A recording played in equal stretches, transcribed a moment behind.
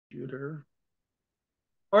Computer.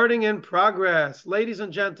 Recording in progress. Ladies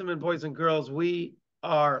and gentlemen, boys and girls, we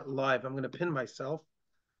are live. I'm going to pin myself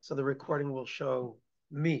so the recording will show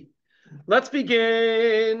me. Let's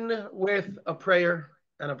begin with a prayer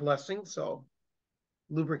and a blessing. So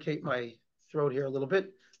lubricate my throat here a little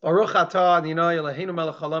bit. Baruch atah Adonai Eloheinu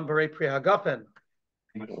melech haolam borei pri hagafen.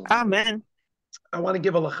 Amen. I want to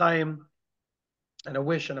give a l'chaim and a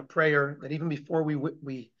wish and a prayer that even before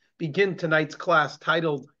we begin tonight's class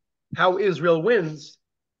titled How Israel Wins,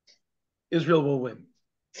 Israel will win.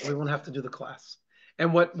 We won't have to do the class.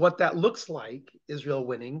 And what that looks like, Israel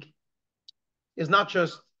winning, is not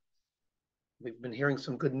just, we've been hearing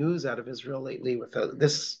some good news out of Israel lately with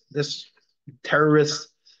this terrorist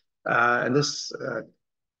and this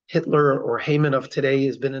Hitler or Haman of today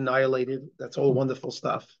has been annihilated. That's all wonderful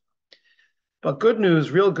stuff. But good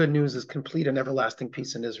news, real good news, is complete and everlasting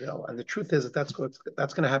peace in Israel. And the truth is that's going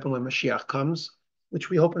to happen when Mashiach comes,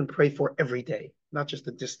 which we hope and pray for every day, not just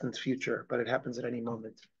the distant future, but it happens at any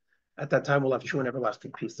moment. At that time, we'll have true and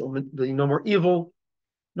everlasting peace. There will be no more evil,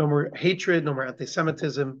 no more hatred, no more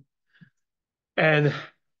anti-Semitism. And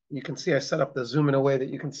you can see I set up the Zoom in a way that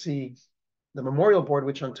you can see the memorial board,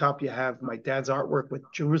 which on top you have my dad's artwork with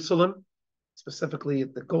Jerusalem. Specifically,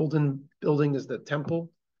 the golden building is the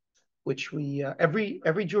temple, which we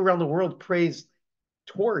every Jew around the world prays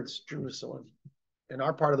towards Jerusalem. In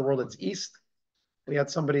our part of the world, it's east. We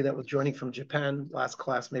had somebody that was joining from Japan last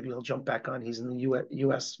class. Maybe he'll jump back on. He's in the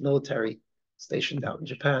U.S. military stationed out in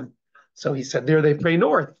Japan. So he said there they pray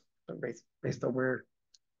north, based on where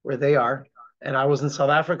they are. And I was in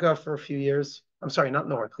South Africa for a few years. I'm sorry, not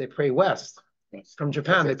north. They pray west. From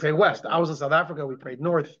Japan, they pray west. I was in South Africa. We prayed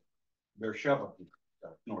north. North.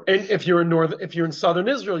 And if you're in southern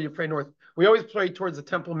Israel, you pray north. We always pray towards the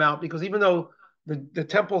Temple Mount because even though the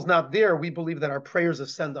temple's not there, we believe that our prayers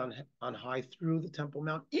ascend on high through the Temple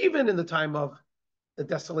Mount, even in the time of the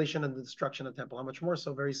desolation and the destruction of the temple. How much more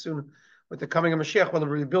so very soon with the coming of Mashiach, with the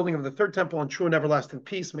rebuilding of the third temple and true and everlasting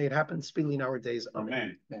peace. May it happen speedily in our days.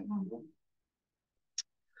 Amen.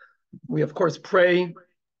 We, of course, pray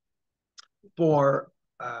for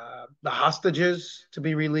the hostages to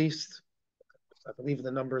be released. I believe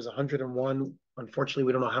the number is 101. Unfortunately,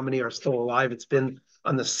 we don't know how many are still alive. It's been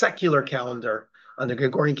on the secular calendar, on the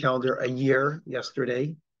Gregorian calendar, a year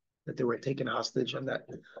yesterday that they were taken hostage and that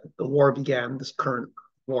the war began, this current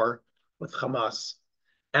war with Hamas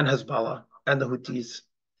and Hezbollah and the Houthis.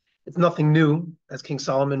 It's nothing new, as King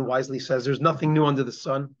Solomon wisely says. There's nothing new under the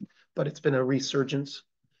sun, but it's been a resurgence.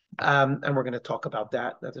 And we're going to talk about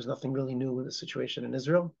that there's nothing really new in the situation in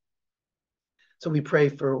Israel. So we pray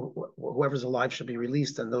for whoever's alive should be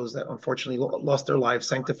released, and those that unfortunately lost their lives,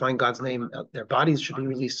 sanctifying God's name, their bodies should be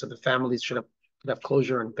released, so the families should have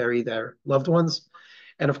closure and bury their loved ones.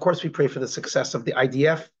 And of course, we pray for the success of the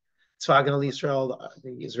IDF, Tzva Haganah Yisrael,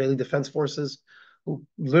 the Israeli Defense Forces, who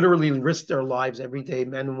literally risk their lives every day,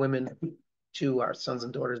 men and women, to our sons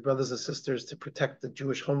and daughters, brothers and sisters, to protect the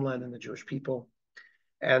Jewish homeland and the Jewish people.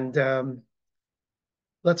 And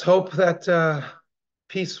let's hope that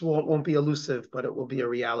peace won't be elusive, but it will be a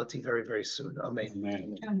reality very, very soon.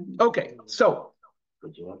 Amen. Okay, so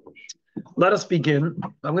let us begin.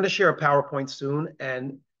 I'm going to share a PowerPoint soon,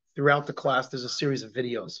 and throughout the class, there's a series of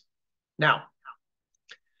videos. Now,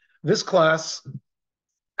 this class,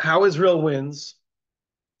 How Israel Wins,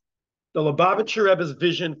 the Lubavitcher Rebbe's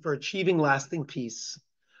vision for achieving lasting peace,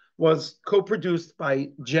 was co-produced by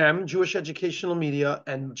GEM, Jewish Educational Media,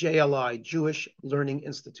 and JLI, Jewish Learning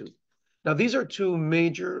Institute. Now, these are two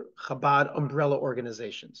major Chabad umbrella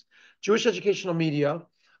organizations. Jewish Educational Media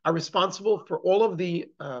are responsible for all of the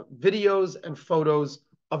videos and photos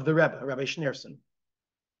of the Rebbe, Rabbi Schneerson.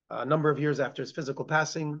 A number of years after his physical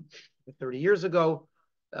passing, 30 years ago,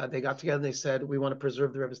 they got together and they said, we want to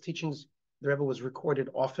preserve the Rebbe's teachings. The Rebbe was recorded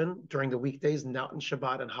often during the weekdays, not in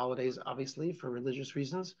Shabbat and holidays, obviously, for religious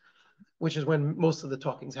reasons, which is when most of the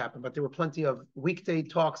talkings happen. But there were plenty of weekday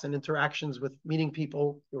talks and interactions with meeting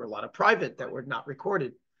people. There were a lot of private that were not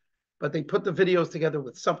recorded. But they put the videos together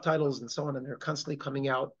with subtitles and so on, and they're constantly coming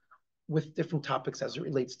out with different topics as it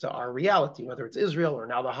relates to our reality, whether it's Israel or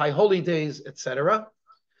now the High Holy Days, etc.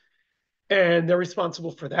 And they're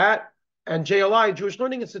responsible for that. And JLI, Jewish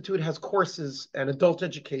Learning Institute, has courses and adult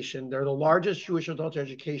education. They're the largest Jewish adult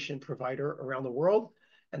education provider around the world.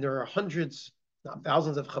 And there are hundreds, not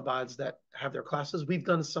thousands of Chabads that have their classes. We've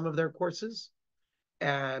done some of their courses,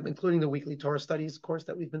 including the weekly Torah studies course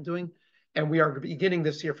that we've been doing. And we are beginning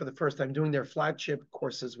this year for the first time doing their flagship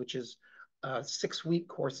courses, which is 6-week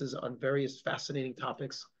courses on various fascinating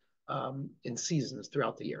topics in seasons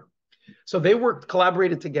throughout the year. So they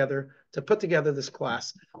collaborated together to put together this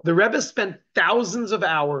class. The Rebbe spent thousands of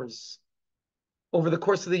hours over the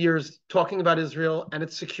course of the years talking about Israel and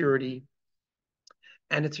its security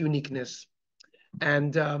and its uniqueness.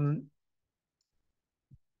 And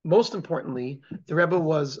most importantly, the Rebbe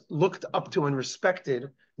was looked up to and respected,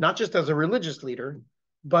 not just as a religious leader,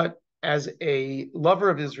 but as a lover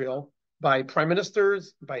of Israel by prime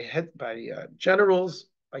ministers, by generals,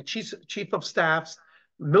 by chief of staffs,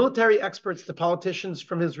 military experts, the politicians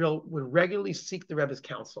from Israel would regularly seek the Rebbe's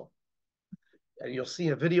counsel. You'll see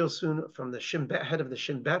a video soon from the Shin Bet, head of the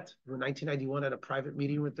Shin Bet, who in 1991 had a private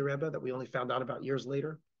meeting with the Rebbe that we only found out about years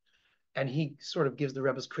later. And he sort of gives the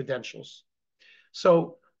Rebbe's credentials.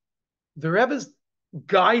 So the Rebbe's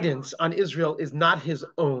guidance on Israel is not his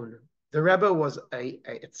own. The Rebbe was a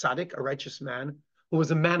tzaddik, a righteous man, who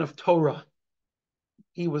was a man of Torah.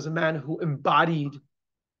 He was a man who embodied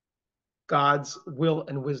God's will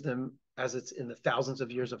and wisdom as it's in the thousands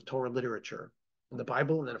of years of Torah literature in the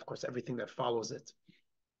Bible, and then, of course, everything that follows it.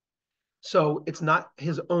 So it's not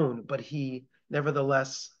his own, but he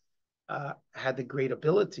nevertheless had the great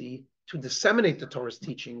ability to disseminate the Torah's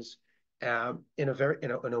teachings in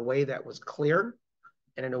a way that was clear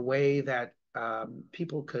and in a way that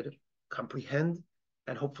people could comprehend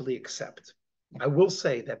and hopefully accept. I will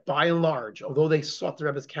say that by and large, although they sought the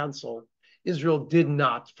Rebbe's counsel, Israel did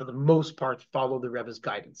not, for the most part, follow the Rebbe's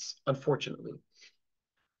guidance, unfortunately.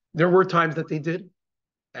 There were times that they did,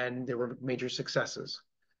 and there were major successes.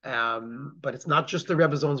 But it's not just the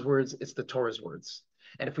Rebbe's own words, it's the Torah's words.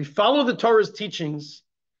 And if we follow the Torah's teachings,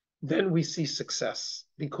 then we see success.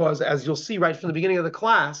 Because as you'll see right from the beginning of the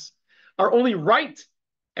class, our only right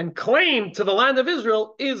and claim to the land of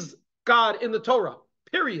Israel is God in the Torah,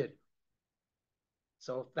 period.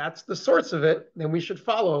 So if that's the source of it, then we should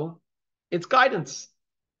follow its guidance.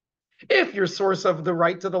 If your source of the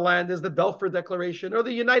right to the land is the Balfour Declaration or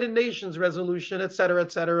the United Nations resolution, et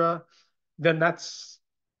cetera, then that's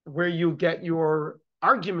where you get your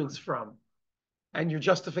arguments from and your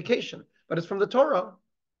justification. But it's from the Torah.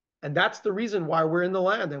 And that's the reason why we're in the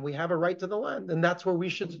land and we have a right to the land. And that's where we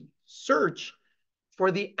should search for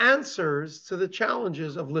the answers to the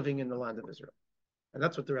challenges of living in the land of Israel. And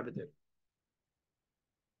that's what the Rebbe did.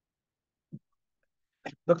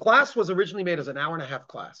 The class was originally made as an hour-and-a-half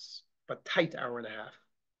class, but tight hour-and-a-half.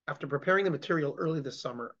 After preparing the material early this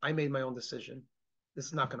summer, I made my own decision. This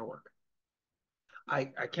is not going to work. I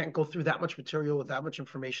can't go through that much material with that much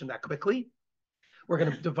information that quickly. We're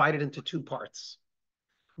going to divide it into two parts.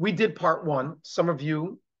 We did part one. Some of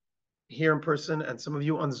you here in person and some of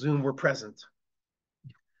you on Zoom were present.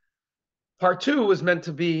 Part two was meant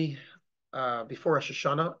to be before Rosh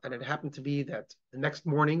Hashanah, and it happened to be that the next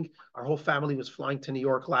morning, our whole family was flying to New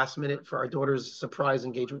York last minute for our daughter's surprise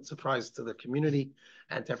engagement, surprise to the community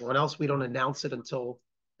and to everyone else. We don't announce it until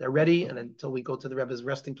they're ready and until we go to the Rebbe's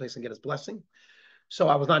resting place and get his blessing. So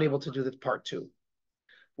I was not able to do this part two.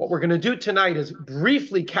 What we're going to do tonight is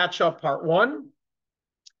briefly catch up part one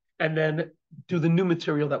and then do the new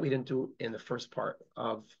material that we didn't do in the first part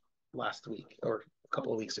of last week or a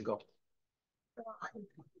couple of weeks ago.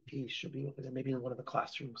 He should be over there, maybe in one of the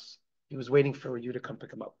classrooms. He was waiting for you to come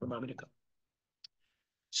pick him up, for Mommy to come.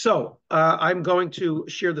 So I'm going to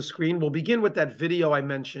share the screen. We'll begin with that video I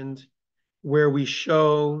mentioned where we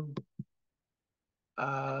show,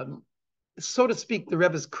 so to speak, the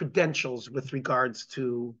Rebbe's credentials with regards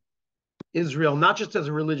to Israel, not just as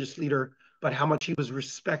a religious leader, but how much he was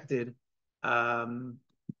respected in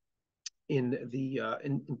the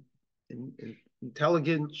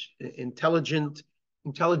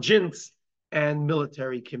intelligence and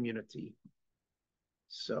military community.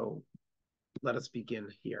 So let us begin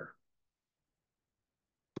here.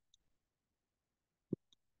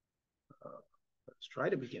 Let's try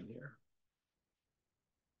to begin here.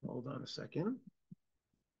 Hold on a second.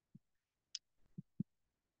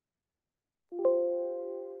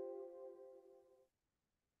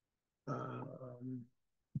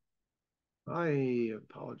 I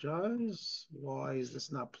apologize. Why is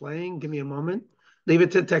this not playing? Give me a moment. Leave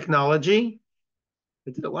it to technology.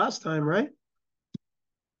 I did it last time, right?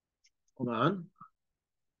 Hold on.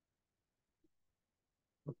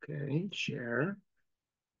 Okay, share.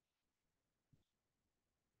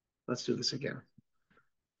 Let's do this again.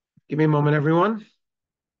 Give me a moment, everyone.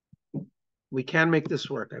 We can make this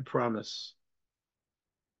work, I promise.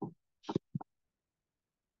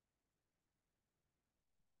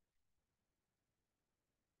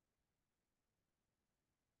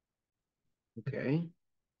 Okay.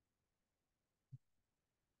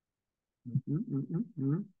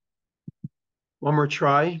 One more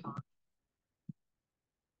try.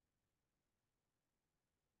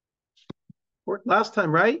 last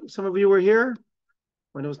time, right? Some of you were here.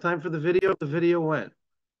 When it was time for the video went.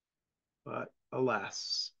 But alas.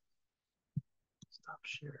 Stop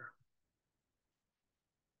share.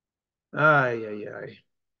 Ay, ay, ay.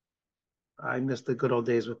 I miss the good old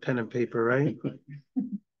days with pen and paper, right?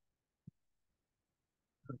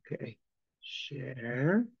 Okay.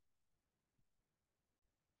 Share.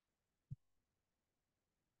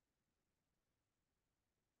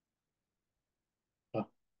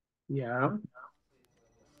 Yeah.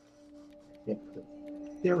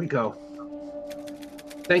 There we go.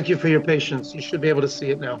 Thank you for your patience. You should be able to see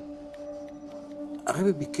it now.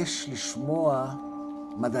 הרבי ביקש לשמוע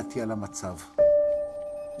מה דעתי על המצב.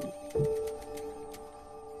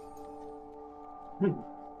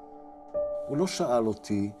 הוא לא שאל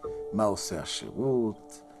אותי מה עושה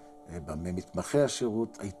השירות, במה מתמחה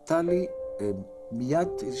השירות. הייתה לי מיד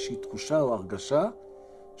איזושהי תחושה או הרגשה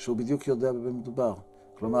שהוא בדיוק יודע במה מדובר.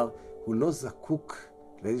 כלומר, הוא לא זקוק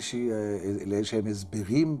לאיזשהם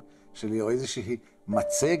הסברים שלי או איזושהי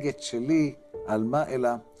מצגת שלי על מה, אלא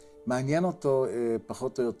מעניין אותו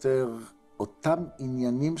פחות או יותר אותם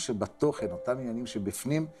עניינים שבתוכן, אותם עניינים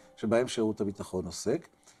שבפנים, שבהם שירות הביטחון עוסק,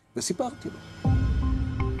 וסיפרתי לו.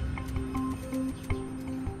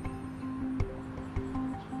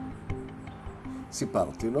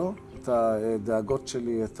 סיפרתי לו את הדאגות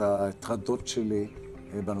שלי, את ההטרדות שלי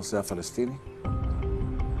בנושא הפלסטיני.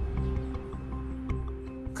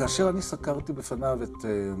 כאשר אני סקרתי בפניו את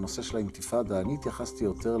הנושא של האינתיפאדה, אני התייחסתי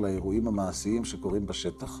יותר לאירועים המעשיים שקורים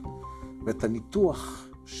בשטח, ואת הניתוח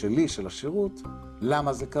שלי, של השירות,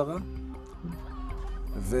 למה זה קרה,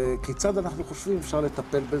 וכיצד אנחנו חושבים אפשר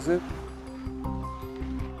לטפל בזה.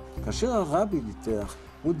 כאשר הרבי ניתח,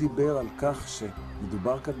 הוא דיבר על כך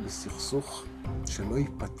שמדובר כאן בסכסוך שלא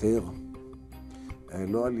ייפטר,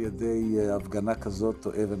 לא על ידי הפגנה כזאת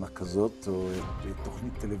או אבן כזאת, או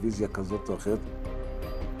תוכנית טלוויזיה כזאת או אחרת.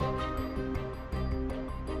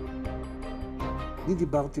 אני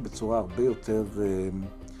דיברתי בצורה הרבה יותר,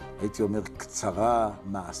 הייתי אומר, קצרה,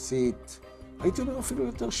 מעשית, הייתי אומר אפילו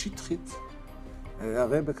יותר שטחית.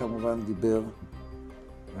 הרבי כמובן דיבר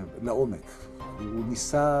לעומק. הוא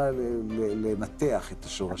ניסה לנתח את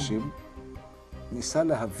השורשים, ניסה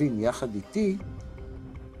להבין יחד איתי,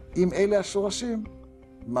 אם אלה השורשים,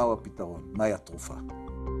 מהו הפתרון, מהי התרופה.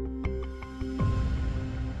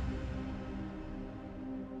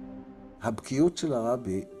 הבקיאות של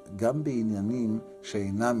הרבי גם בעניינים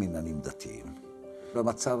שאינם עניינים דתיים.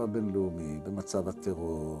 במצב הבינלאומי, במצב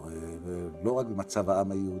הטרור, ולא רק במצב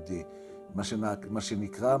העם היהודי, מה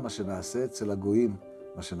שנקרא, מה שנעשה אצל הגויים,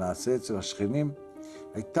 מה שנעשה אצל השכנים,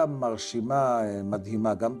 הייתה מרשימה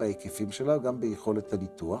מדהימה גם בהיקפים שלה, גם ביכולת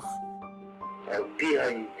הניתוח. על פי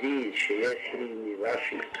הידיעה שיש לי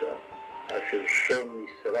מוושינגטון, אשר שום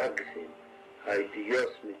מסרגזים, הידיעות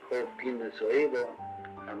מכל פינס אוהלו,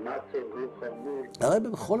 המטר הוא חמור. הרבי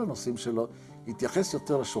בכל הנושאים שלו התייחס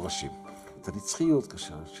יותר לשורשים, את הנצחיות,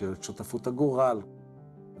 של שותפות הגורל.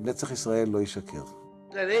 נצח ישראל לא ישקר.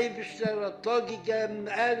 Der Ewigster hat gegeben,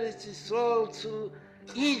 Eretz Yisrael zu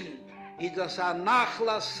ihnen, ist das ein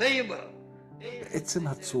Nachlass selber. בעצם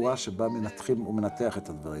הצורה שבה מנתחים ומנתח את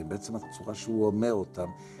הדברים, בעצם הצורה שהוא אומר אותם,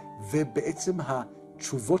 ובעצם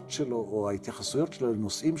התשובות שלו או ההתייחסויות שלו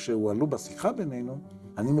לנושאים שהועלו בשיחה בינינו,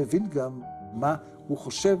 אני מבין גם מה הוא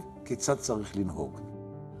חושב כיצד צריך לנהוג.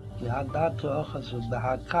 ידעתי auch also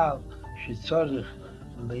בהקל שצריך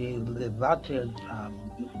לבטל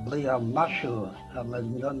בלי משהו על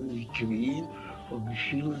מיליון ג'וויים,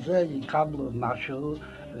 ובשביל זה יקבלו משהו,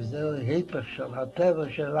 וזה ההפך של הטבע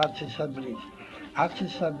של ארץ הבריס.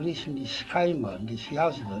 ארץ הבריס נסקיימה,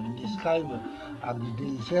 נסייזדה ונסקיימה, על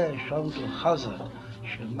ידי זה שומדו חזר,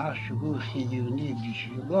 שמשהו חיוני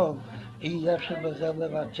בשבילו, אי אפשר בזה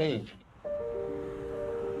לבטל.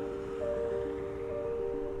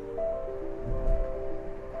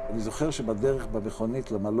 אני זוכר שבדרך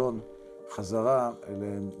במכונית למלון חזרה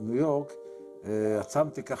לניו יורק,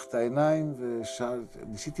 עצמתי כך את העיניים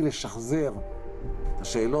וניסיתי לשחזר את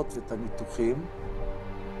השאלות ואת הניתוחים,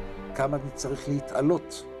 כמה אני צריך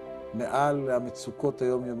להתעלות מעל המצוקות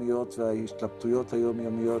היומיומיות וההשתלבטויות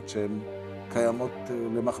היומיומיות שהן קיימות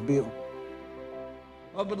למכביר.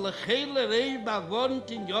 Aber lechele rei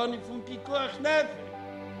bewohnt in Joni von Pikuach Nefesh,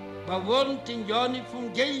 bewohnt in Joni von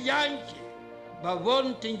Geijanke,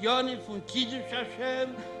 bewohnt in Joni von Kiddush Hashem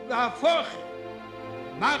והפוכת.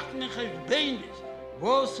 macht mich es beines,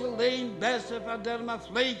 wo sie lehn besser von der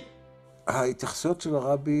Maflege. ההתייחסויות של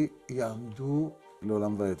הרבי יעמדו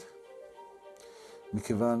לעולם ועד.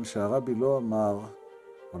 מכיוון שהרבי לא אמר,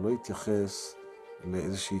 או לא התייחס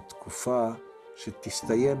לאיזושהי תקופה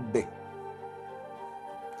שתסתיים ב.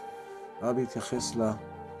 הרבי התייחס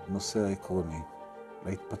לנושא העקרוני,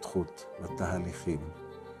 להתפתחות, לתהליכים.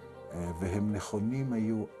 והם נכונים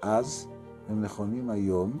היו אז, הם נכונים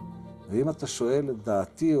היום, ואם אתה שואל את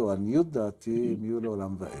דעתי או עניות דעתי, הם יהיו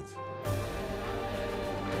לעולם ועד.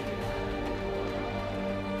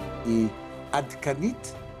 היא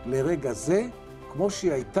עדכנית לרגע זה, כמו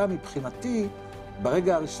שהיא הייתה מבחינתי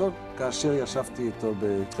ברגע הראשון כאשר ישבתי איתו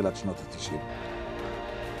בתחילת שנות ה-90.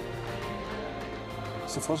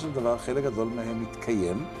 בסופו של דבר חלק גדול מהם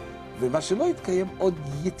התקיים, ומה שלא התקיים עוד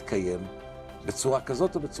יתקיים, בצורה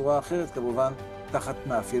כזאת או בצורה אחרת, כמובן, תחת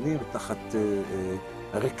מאפיינים ותחת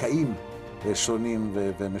רקעים שונים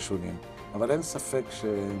ומשונים. אבל אין ספק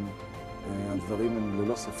שהדברים הם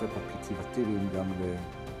ללא ספק אפליקטיביים גם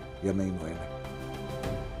לימינו אלה.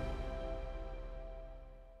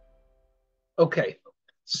 Okay,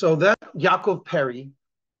 so that Yaakov Perry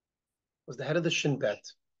was the head of the Shin Bet.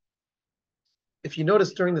 If you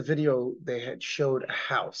notice during the video, they had showed a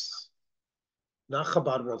house, not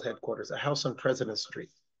Chabad World Headquarters, a house on President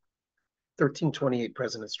Street, 1328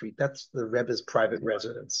 President Street. That's the Rebbe's private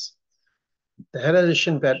residence. The head of the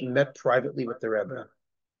Shin Bet met privately with the Rebbe.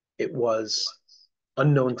 It was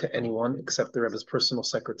unknown to anyone except the Rebbe's personal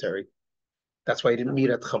secretary. That's why he didn't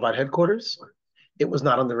meet at Chabad headquarters. It was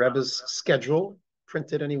not on the Rebbe's schedule,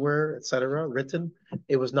 printed anywhere, etc., written.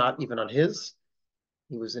 It was not even on his.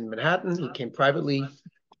 He was in Manhattan. He came privately.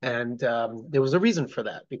 And there was a reason for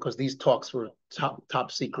that, because these talks were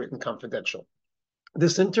top secret and confidential.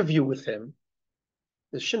 This interview with him,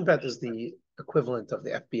 the Shin Bet is the equivalent of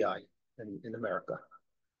the FBI in America,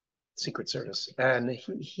 Secret Service. And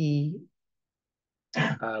he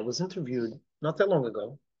was interviewed not that long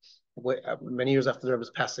ago, many years after the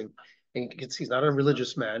Rebbe's passing. And you can see he's not a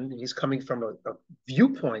religious man. He's coming from a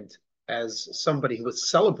viewpoint as somebody who was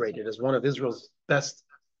celebrated as one of Israel's best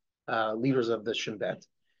leaders of the Shin Bet.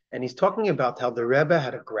 And he's talking about how the Rebbe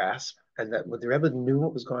had a grasp, and that what the Rebbe knew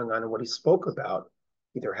what was going on, and what he spoke about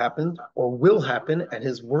either happened or will happen, and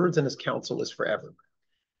his words and his counsel is forever.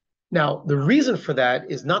 Now, the reason for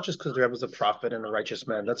that is not just because the Rebbe was a prophet and a righteous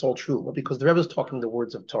man. That's all true, but because the Rebbe is talking the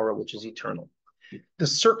words of Torah, which is eternal. The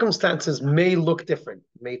circumstances may look different.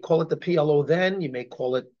 You may call it the PLO then, you may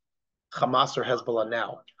call it Hamas or Hezbollah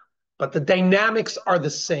now, but the dynamics are the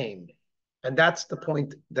same. And that's the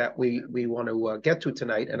point that we want to get to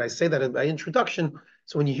tonight. And I say that in my introduction,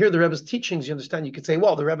 so when you hear the Rebbe's teachings, you understand, you could say,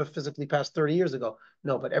 well, the Rebbe physically passed 30 years ago.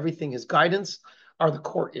 No, but everything, his guidance, are the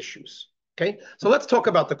core issues, okay? So let's talk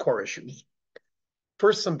about the core issues.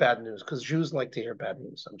 First, some bad news, because Jews like to hear bad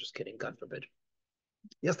news. I'm just kidding, God forbid.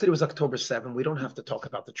 Yesterday was October 7th. We don't have to talk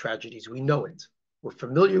about the tragedies. We know it. We're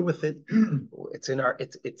familiar with it. It's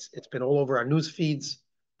been all over our news feeds.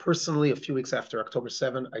 Personally, a few weeks after October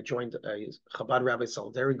 7th, I joined a Chabad Rabbi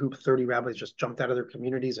Solidarity group. 30 rabbis just jumped out of their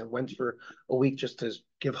communities and went for a week just to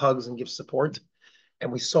give hugs and give support.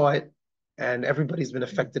 And we saw it, and everybody's been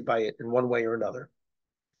affected by it in one way or another.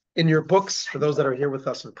 In your books, for those that are here with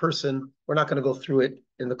us in person, we're not going to go through it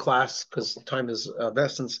in the class because time is of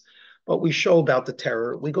essence, but we show about the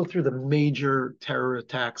terror. We go through the major terror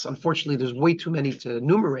attacks. Unfortunately, there's way too many to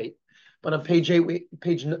enumerate. But on page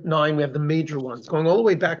 9, we have the major ones, going all the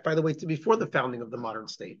way back, by the way, to before the founding of the modern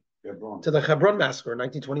state, to the Hebron massacre in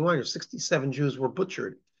 1921, where 67 Jews were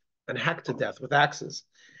butchered and hacked to death with axes.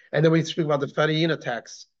 And then we speak about the Fadayin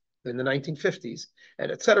attacks in the 1950s,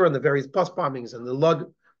 and et cetera, and the various bus bombings and the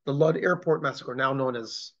Lud airport massacre, now known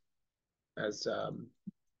as Ben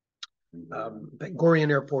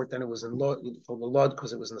Gurion Airport. Then it was in Lud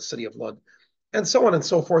because it was in the city of Lud, and so on and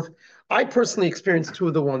so forth. I personally experienced two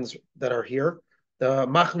of the ones that are here. The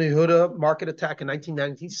Machne Yehuda market attack in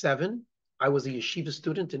 1997. I was a yeshiva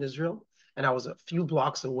student in Israel, and I was a few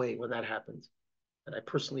blocks away when that happened. And I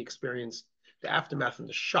personally experienced the aftermath and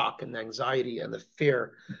the shock and the anxiety and the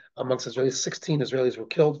fear amongst Israelis. 16 Israelis were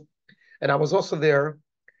killed. And I was also there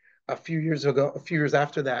a few years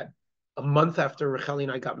after that, a month after Racheli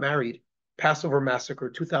and I got married. Passover massacre,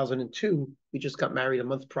 2002. We just got married a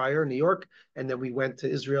month prior in New York, and then we went to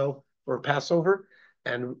Israel for Passover,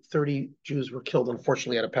 and 30 Jews were killed,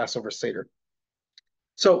 unfortunately, at a Passover Seder.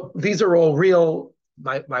 So these are all real.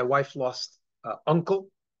 My wife lost an uncle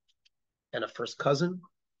and a first cousin,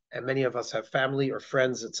 and many of us have family or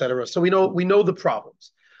friends, etc. So we know the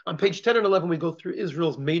problems. On page 10 and 11, we go through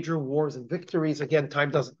Israel's major wars and victories. Again, time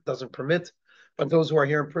doesn't permit, but those who are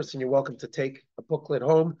here in person, you're welcome to take a booklet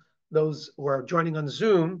home. Those who are joining on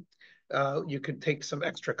Zoom, you could take some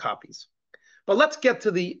extra copies. But let's get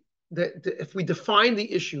to if we define the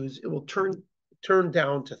issues, it will turn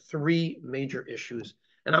down to three major issues.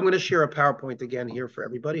 And I'm going to share a PowerPoint again here for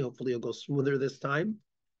everybody. Hopefully it'll go smoother this time.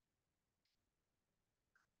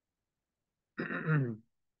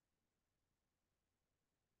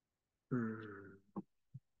 Okay.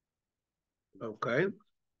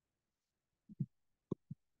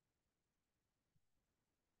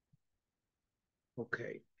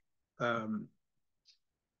 Okay. I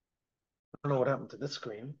don't know what happened to this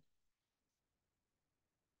screen.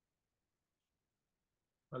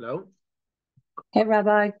 Hello? Hey,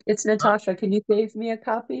 Rabbi, it's Natasha. Can you save me a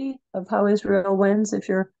copy of How Israel Wins if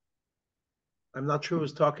you're... I'm not sure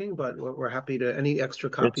who's talking, but we're happy to any extra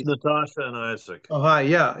copies. It's Natasha and Isaac. Oh, hi.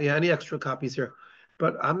 Yeah, any extra copies here.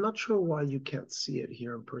 But I'm not sure why you can't see it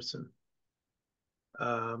here in person.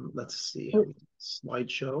 Let's see.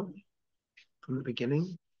 Slideshow from the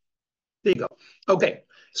beginning. There you go. Okay,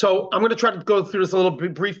 so I'm going to try to go through this a little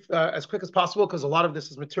bit brief, as quick as possible, because a lot of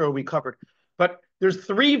this is material we covered. But there's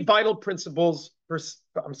three vital principles.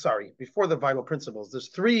 Before the vital principles, there's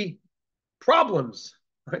three problems.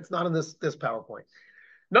 Right? It's not in this PowerPoint.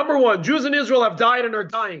 Number one, Jews in Israel have died and are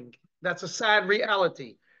dying. That's a sad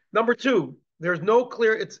reality. Number two, there's no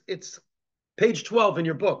clear. It's page 12 in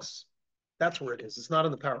your books. That's where it is. It's not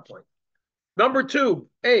in the PowerPoint. Number two,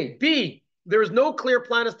 B. There is no clear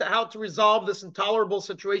plan as to how to resolve this intolerable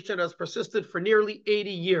situation that has persisted for nearly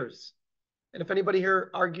 80 years. And if anybody here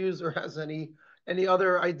argues or has any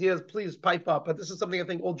other ideas, please pipe up. But this is something I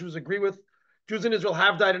think all Jews agree with. Jews in Israel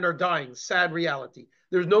have died and are dying. Sad reality.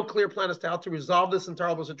 There's no clear plan as to how to resolve this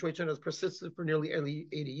intolerable situation that has persisted for nearly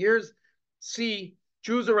 80 years. C.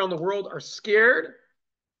 Jews around the world are scared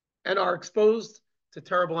and are exposed to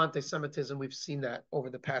terrible anti-Semitism. We've seen that over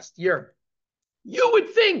the past year. You would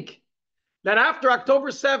think that after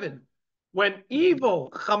October 7, when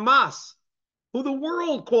evil Hamas, who the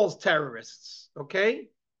world calls terrorists, okay,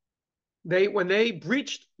 when they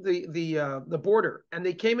breached the border and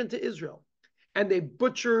they came into Israel and they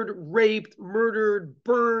butchered, raped, murdered,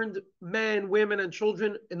 burned men, women, and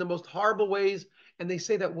children in the most horrible ways, and they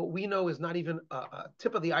say that what we know is not even a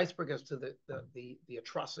tip of the iceberg as to the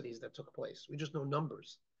atrocities that took place. We just know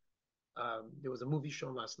numbers. There was a movie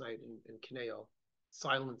shown last night in Kineo,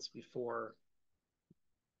 Silence,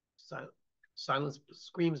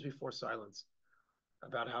 Screams Before Silence,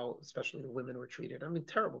 about how especially the women were treated. I mean,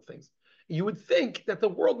 terrible things. You would think that the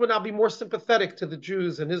world would now be more sympathetic to the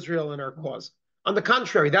Jews and Israel and our cause. On the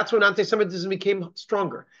contrary, that's when anti-Semitism became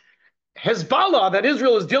stronger. Hezbollah, that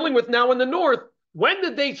Israel is dealing with now in the north, when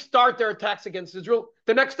did they start their attacks against Israel?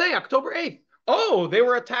 The next day, October 8th. Oh, they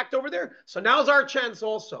were attacked over there. So now's our chance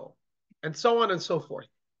also. And so on and so forth.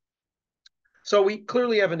 So we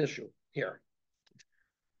clearly have an issue here.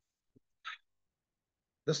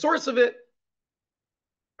 The source of it,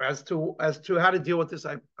 as to how to deal with this,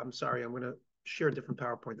 I'm sorry, I'm going to share a different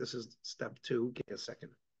PowerPoint. This is step 2. Give me a second.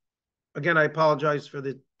 Again, I apologize for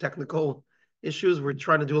the technical issues. We're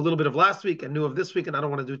trying to do a little bit of last week and new of this week, and I don't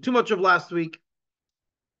want to do too much of last week.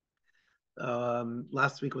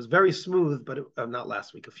 Last week was very smooth, but not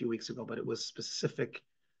last week, a few weeks ago, but it was specific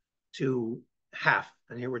to half.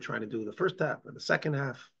 And here we're trying to do the first half and the second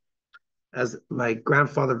half. As my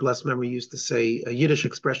grandfather, blessed memory, used to say, a Yiddish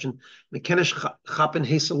expression, you can't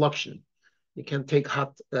take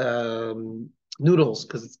hot noodles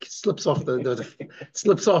because it slips off the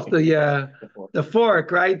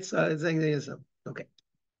fork, right? So okay,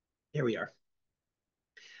 here we are.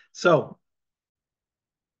 So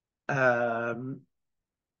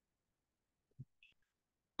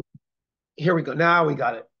here we go. Now we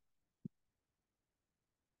got it.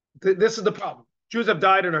 This is the problem. Jews have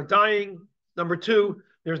died and are dying. Number 2,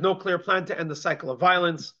 there's no clear plan to end the cycle of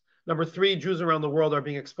violence. Number 3, Jews around the world are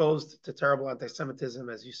being exposed to terrible anti-Semitism,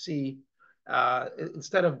 as you see.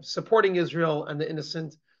 Instead of supporting Israel and the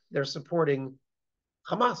innocent, they're supporting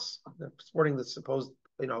Hamas. They're supporting the supposed,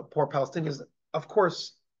 poor Palestinians. Of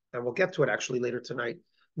course, and we'll get to it actually later tonight,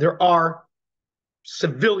 there are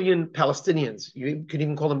civilian Palestinians. You could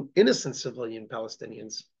even call them innocent civilian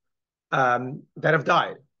Palestinians that have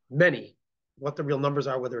died. Many. What the real numbers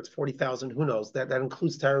are, whether it's 40,000, who knows? That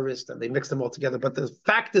includes terrorists, and they mix them all together. But the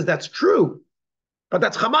fact is that's true. But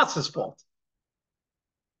that's Hamas's fault.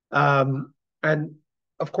 And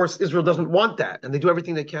of course, Israel doesn't want that, and they do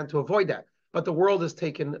everything they can to avoid that. But the world has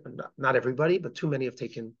taken, not everybody, but too many have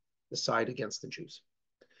taken the side against the Jews.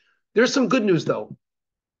 There's some good news, though.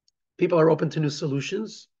 People are open to new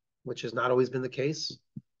solutions, which has not always been the case.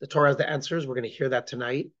 The Torah has the answers. We're going to hear that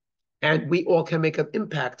tonight. And we all can make an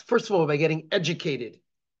impact, first of all, by getting educated.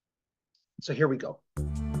 So here we go.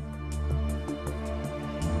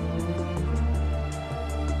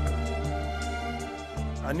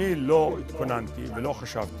 I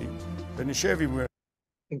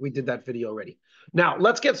think we did that video already. Now,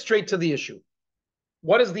 let's get straight to the issue.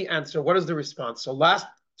 What is the answer? What is the response? So last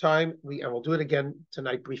time, and we'll do it again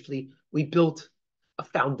tonight briefly, we built a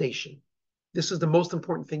foundation. This is the most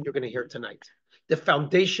important thing you're going to hear tonight. The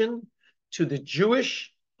foundation to the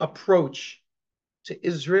Jewish approach to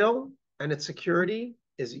Israel and its security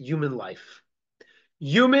is human life.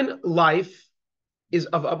 Human life is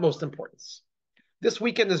of utmost importance. This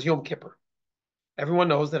weekend is Yom Kippur. Everyone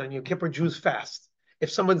knows that on Yom Kippur, Jews fast.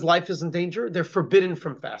 If someone's life is in danger, they're forbidden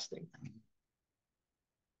from fasting.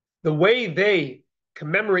 The way they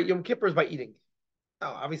commemorate Yom Kippur is by eating.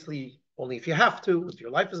 Now, obviously, only if you have to, if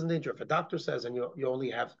your life is in danger, if a doctor says, and you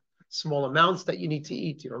only have small amounts that you need to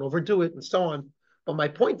eat, you don't overdo it, and so on. But my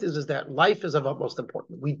point is that life is of utmost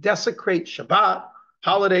importance. We desecrate Shabbat,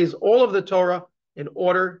 holidays, all of the Torah in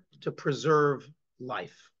order to preserve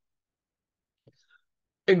life.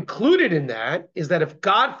 Included in that is that if,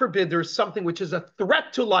 God forbid, there's something which is a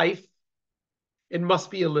threat to life, it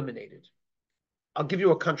must be eliminated. I'll give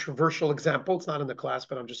you a controversial example. It's not in the class,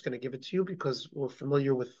 but I'm just going to give it to you because we're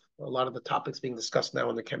familiar with a lot of the topics being discussed now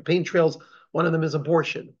on the campaign trails. One of them is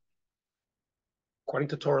abortion. According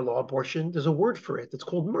to Torah law, abortion, there's a word for it. It's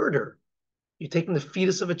called murder. You're taking the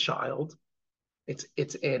fetus of a child. It's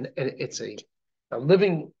a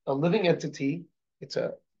living entity. It's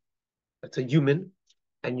a human,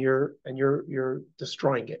 and you're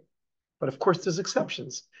destroying it. But of course, there's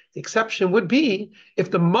exceptions. The exception would be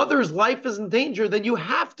if the mother's life is in danger, then you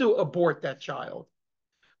have to abort that child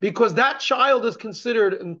because that child is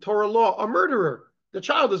considered in Torah law a murderer. The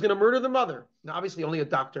child is going to murder the mother. Now, obviously, only a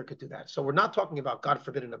doctor could do that. So we're not talking about, God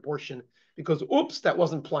forbid, an abortion because, oops, that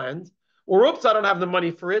wasn't planned, or oops, I don't have the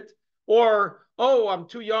money for it, or, oh, I'm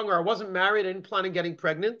too young, or I wasn't married, I didn't plan on getting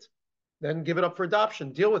pregnant. Then give it up for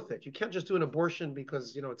adoption. Deal with it. You can't just do an abortion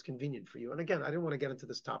because, it's convenient for you. And again, I didn't want to get into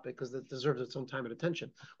this topic because it deserves its own time and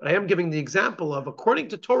attention. But I am giving the example of, according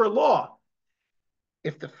to Torah law,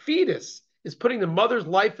 if the fetus is putting the mother's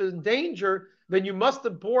life in danger, then you must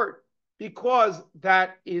abort because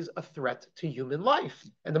that is a threat to human life.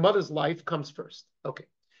 And the mother's life comes first. Okay.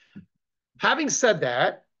 Having said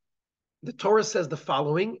that, the Torah says the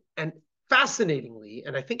following, and fascinatingly,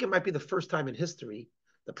 and I think it might be the first time in history,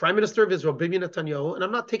 the Prime Minister of Israel, Bibi Netanyahu, and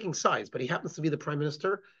I'm not taking sides, but he happens to be the Prime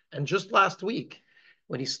Minister. And just last week,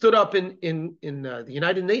 when he stood up in the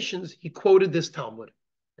United Nations, he quoted this Talmud.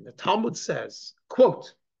 And the Talmud says,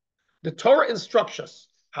 quote, the Torah instructs us,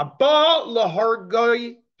 Haba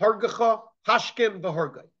lahargai hargacha hashkem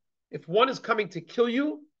v'hargai. If one is coming to kill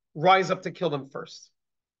you, rise up to kill them first.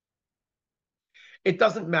 It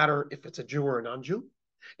doesn't matter if it's a Jew or a non-Jew.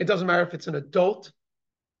 It doesn't matter if it's an adult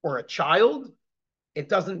or a child. It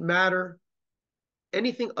doesn't matter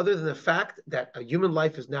anything other than the fact that a human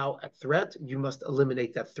life is now at threat. You must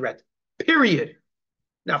eliminate that threat, period.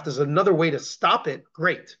 Now, if there's another way to stop it,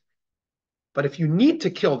 great. But if you need to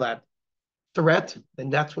kill that threat, then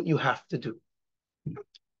that's what you have to do.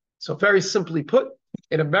 So very simply put,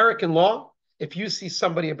 in American law, if you see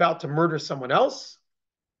somebody about to murder someone else,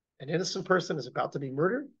 an innocent person is about to be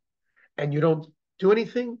murdered, and you don't do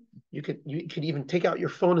anything, you could even take out your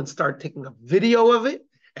phone and start taking a video of it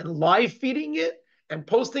and live feeding it and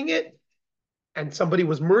posting it, and somebody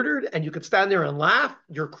was murdered, and you could stand there and laugh.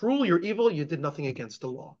 You're cruel, you're evil, you did nothing against the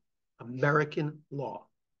law. American law.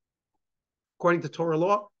 According to Torah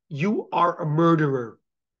law, you are a murderer.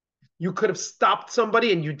 You could have stopped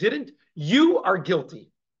somebody and you didn't. You are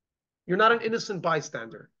guilty. You're not an innocent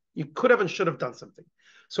bystander. You could have and should have done something.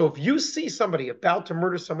 So if you see somebody about to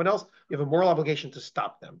murder someone else, you have a moral obligation to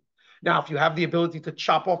stop them. Now, if you have the ability to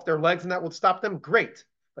chop off their legs and that would stop them, great.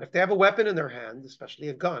 But if they have a weapon in their hand, especially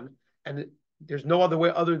a gun, and there's no other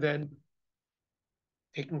way other than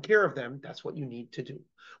taking care of them, that's what you need to do.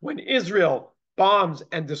 When Israel bombs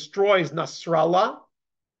and destroys Nasrallah,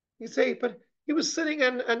 you say, but he was sitting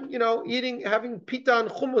and eating, having pita and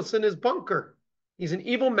hummus in his bunker. He's an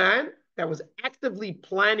evil man that was actively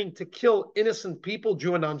planning to kill innocent people,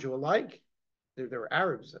 Jew and non-Jew alike. There were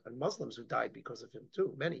Arabs and Muslims who died because of him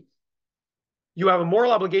too, many. You have a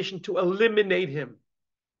moral obligation to eliminate him.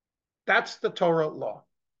 That's the Torah law.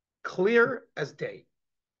 Clear as day.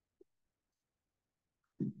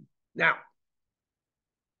 Now,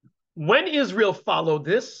 when Israel followed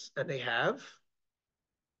this, and they have,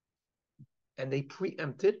 and they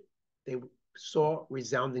preempted, they saw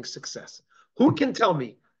resounding success. Who can tell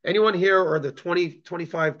me? Anyone here, or the 20,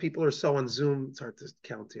 25 people or so on Zoom? It's hard to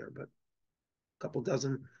count here, but a couple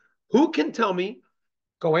dozen. Who can tell me,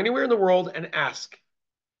 go anywhere in the world and ask,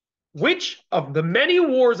 which of the many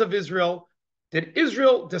wars of Israel did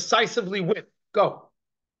Israel decisively win? Go.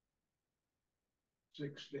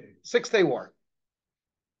 6 days. 6-Day War.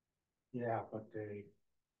 Yeah, but they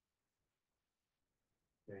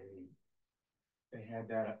had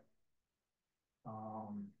that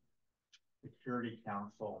Security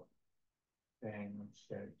Council thing which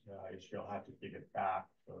said Israel had to give it back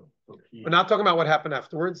for peace. We're not talking about what happened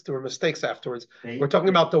afterwards. There were mistakes afterwards. We're talking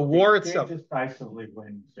about the war itself. They decisively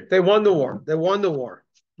win. They won the war. They won the war.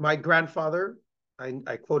 My grandfather,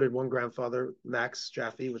 I quoted one grandfather, Max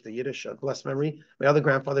Jaffe, with the Yiddish blessed memory. My other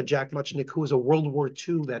grandfather, Jack Muchnik, who was a World War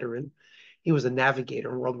II veteran. He was a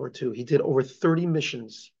navigator in World War II. He did over 30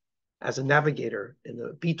 missions as a navigator in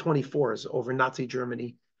the B-24s over Nazi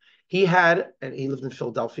Germany. He lived in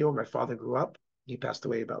Philadelphia where my father grew up. He passed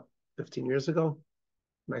away about 15 years ago.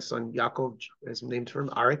 My son Yaakov is named for him.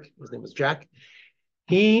 Arik, his name was Jack.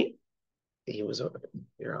 He was a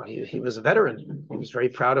veteran. He was very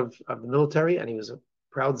proud of the military, and he was a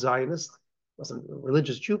proud Zionist. Wasn't a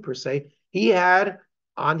religious Jew per se. He had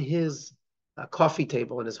on his coffee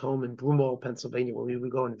table in his home in Broomall, Pennsylvania, where we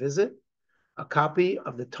would go and visit, a copy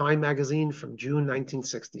of the Time magazine from June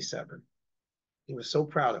 1967. He was so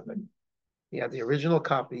proud of it. He had the original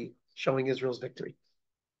copy showing Israel's victory.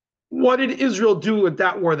 What did Israel do at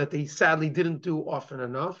that war that they sadly didn't do often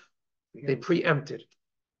enough? They preempted.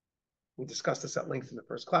 We discussed this at length in the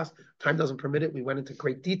first class. Time doesn't permit it. We went into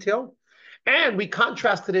great detail. And we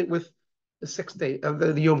contrasted it with the 6th day of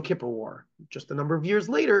the Yom Kippur War, just a number of years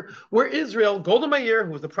later, where Israel, Golda Meir,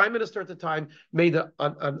 who was the prime minister at the time, made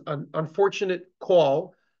an unfortunate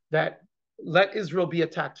call that let Israel be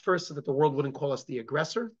attacked first so that the world wouldn't call us the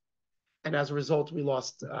aggressor. And as a result, we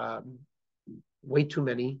lost way too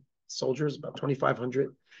many soldiers, about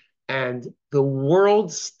 2,500. And the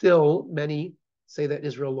world still, many say that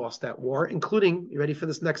Israel lost that war, including, you ready for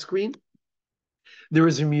this next screen? There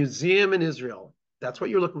is a museum in Israel. That's what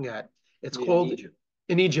you're looking at. It's called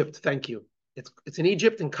in Egypt. Thank you. It's in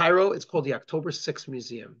Egypt, in Cairo. It's called the October 6th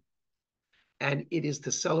Museum. And it is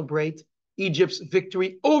to celebrate Egypt's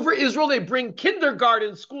victory over Israel. They bring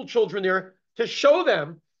kindergarten school children there to show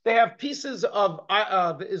them. They have pieces of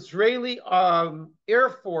the Israeli Air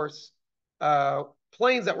Force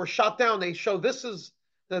planes that were shot down. They show this is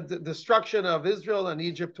the destruction of Israel and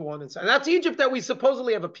Egypt to one side. And that's Egypt that we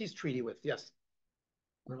supposedly have a peace treaty with. Yes.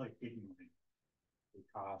 We're like ignorant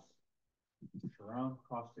because Sharon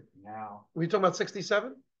crossed the canal. Were you talking about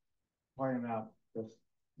 67? Talking about this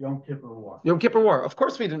Yom Kippur War. Yom Kippur War. Of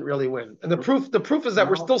course we didn't really win. And the proof is that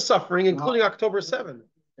we're still suffering, including October 7.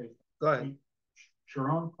 Go ahead.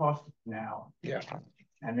 Sharon crossed the canal. Yeah.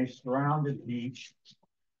 And they surrounded the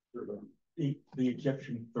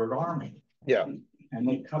Egyptian Third Army. Yeah. And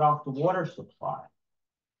they cut off the water supply.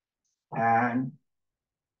 And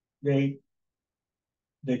they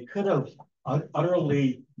could have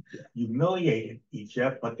utterly humiliated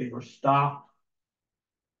Egypt, but they were stopped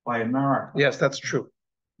by America. Yes, that's true.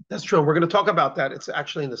 That's true. We're going to talk about that. It's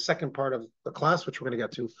actually in the second part of the class, which we're going to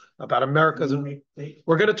get to, about America's.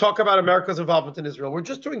 We're going to talk about America's involvement in Israel. We're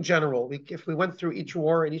just doing general. If we went through each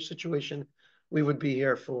war and each situation, we would be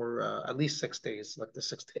here for at least 6 days, like the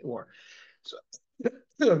 6-day war. So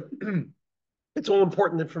it's all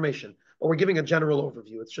important information, but we're giving a general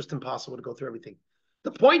overview. It's just impossible to go through everything.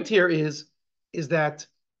 The point here is that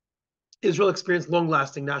Israel experienced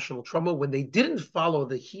long-lasting national trauma when they didn't follow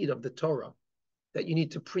the heat of the Torah, that you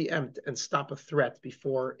need to preempt and stop a threat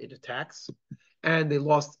before it attacks. And they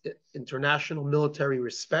lost international military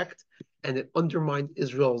respect, and it undermined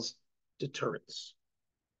Israel's deterrence.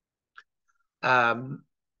 I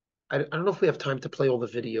don't know if we have time to play all the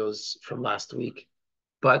videos from last week,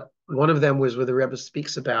 but one of them was where the Rebbe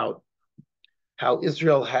speaks about how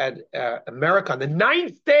Israel had America on the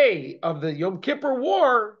 9th day of the Yom Kippur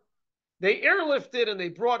War. They airlifted and they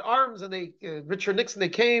brought arms, and Richard Nixon, they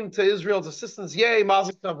came to Israel's assistance. Yay,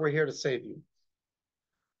 Mazel Tov, we're here to save you.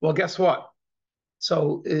 Well, guess what?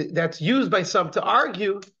 So that's used by some to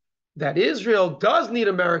argue that Israel does need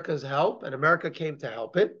America's help, and America came to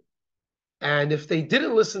help it. And if they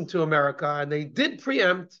didn't listen to America and they did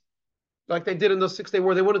preempt, like they did in the 6-day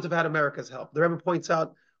war, they wouldn't have had America's help. The Rebbe points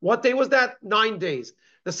out, what day was that? 9 days.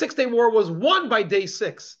 The 6-day war was won by day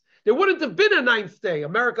 6. There wouldn't have been a 9th day.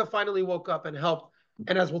 America finally woke up and helped.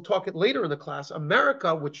 And as we'll talk it later in the class,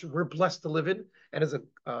 America, which we're blessed to live in, and is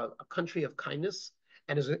a country of kindness,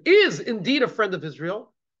 and is indeed a friend of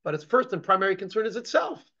Israel, but its first and primary concern is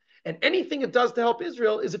itself. And anything it does to help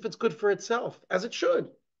Israel is if it's good for itself, as it should.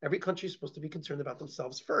 Every country is supposed to be concerned about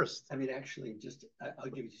themselves first. I mean, actually, I'll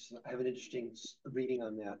give you I have an interesting reading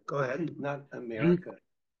on that. Go ahead. Not America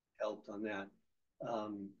helped on that.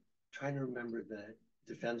 Trying to remember the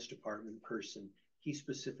Defense Department person. He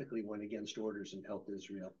specifically went against orders and helped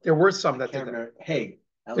Israel. There were some that did that. Hey,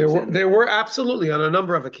 there were absolutely on a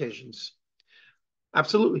number of occasions.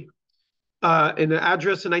 Absolutely. In an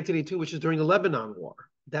address in 1982, which is during the Lebanon War,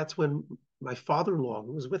 that's when my father-in-law,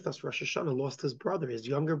 who was with us Rosh Hashanah, lost his brother, his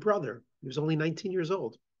younger brother. He was only 19 years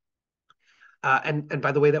old. And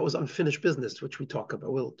by the way, that was unfinished business, which we talk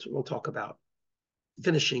about. We'll talk about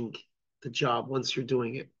finishing the job once you're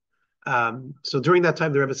doing it. So during that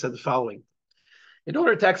time, the Rebbe said the following: in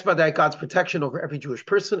order to expedite God's protection over every Jewish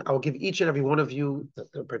person, I will give each and every one of you,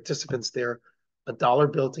 the participants there, a dollar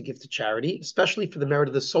bill to give to charity, especially for the merit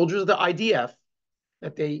of the soldiers of the IDF,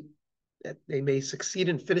 that they may succeed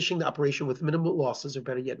in finishing the operation with minimal losses, or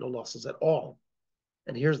better yet, no losses at all.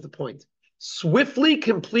 And here's the point: swiftly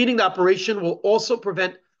completing the operation will also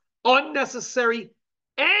prevent unnecessary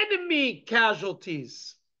enemy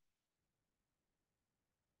casualties.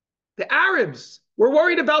 The Arabs, we're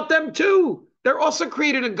worried about them too. They're also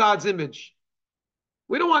created in God's image.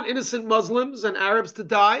 We don't want innocent Muslims and Arabs to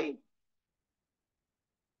die.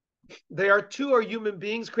 They are human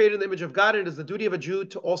beings created in the image of God, and it is the duty of a Jew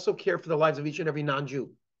to also care for the lives of each and every non-Jew.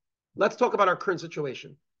 Let's talk about our current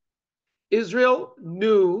situation. Israel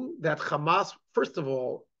knew that Hamas, first of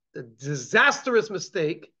all, the disastrous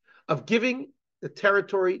mistake of giving the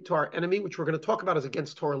territory to our enemy, which we're going to talk about, is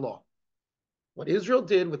against Torah law. What Israel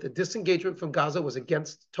did with the disengagement from Gaza was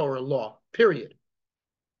against Torah law, period.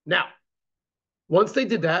 Now, once they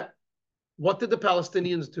did that, what did the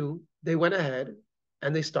Palestinians do? They went ahead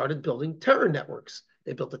and they started building terror networks.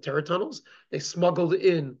 They built the terror tunnels. They smuggled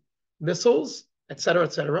in missiles, et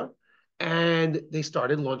cetera, and they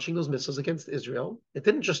started launching those missiles against Israel. It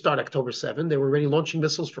didn't just start October 7. They were already launching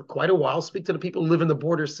missiles for quite a while. Speak to the people who live in the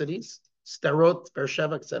border cities, Sderot,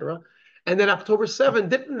 Beersheba, et cetera. And then October 7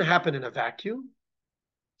 didn't happen in a vacuum.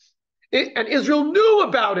 And Israel knew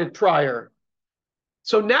about it prior.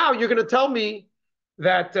 So now you're going to tell me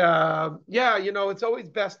that, it's always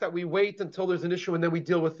best that we wait until there's an issue and then we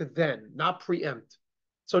deal with it then, not preempt.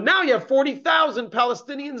 So now you have 40,000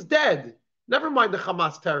 Palestinians dead. Never mind the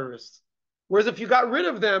Hamas terrorists. Whereas if you got rid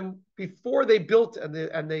of them before they built and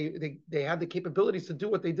they had the capabilities to do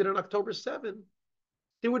what they did on October 7,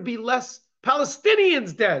 there would be less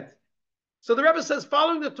Palestinians dead. So the Rebbe says,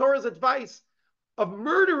 following the Torah's advice of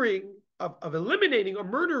eliminating a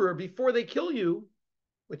murderer before they kill you,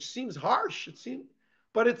 which seems harsh,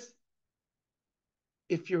 but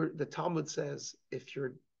the Talmud says, if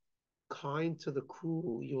you're kind to the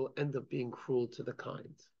cruel, you will end up being cruel to the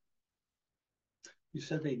kind. You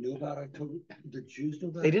said they knew about October. The Jews knew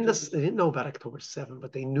about. They didn't know about October 7,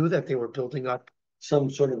 but they knew that they were building up some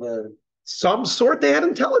sort. They had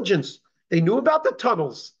intelligence. They knew about the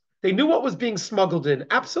tunnels. They knew what was being smuggled in.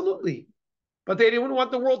 Absolutely, but they didn't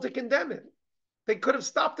want the world to condemn it. They could have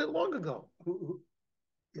stopped it long ago.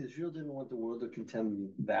 Israel didn't want the world to condemn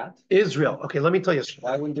that. Israel. Okay, let me tell you a story.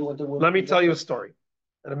 Why wouldn't they want the world? Let me tell you a story.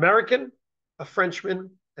 An American, a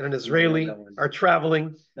Frenchman, and an Israeli are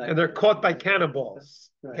traveling, and they're caught by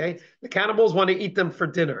cannibals. Okay, the cannibals want to eat them for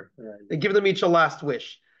dinner. They give them each a last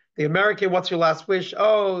wish. The American, what's your last wish?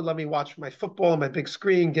 Oh, let me watch my football on my big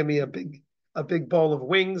screen. Give me a big bowl of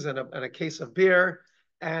wings and a case of beer,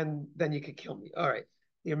 and then you could kill me. All right.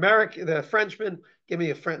 The Frenchman, give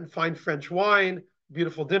me a fine French wine,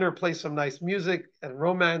 beautiful dinner, play some nice music and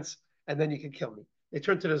romance, and then you can kill me. They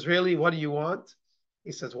turn to the Israeli, what do you want?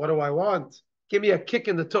 He says, what do I want? Give me a kick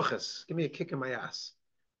in the tuchus. Give me a kick in my ass.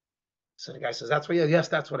 So the guy says, yes,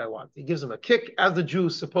 that's what I want. He gives him a kick. As the Jew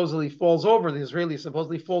supposedly falls over, the Israeli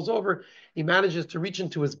supposedly falls over, he manages to reach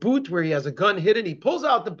into his boot where he has a gun hidden. He pulls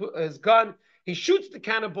out his gun. He shoots the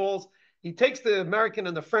cannonballs. He takes the American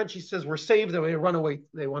and the French. He says, we're saved. And they run away.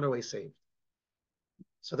 They run away saved.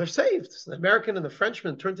 So they're saved. So the American and the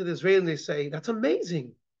Frenchman turn to the Israeli and they say, that's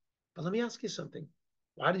amazing. But let me ask you something.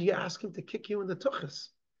 Why did you ask him to kick you in the tuchus?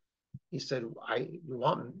 He said, you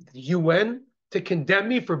want the UN to condemn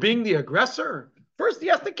me for being the aggressor? First, he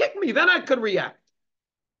has to kick me. Then I could react.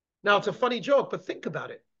 Now, it's a funny joke, but think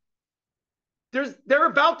about it. They're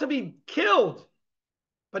about to be killed,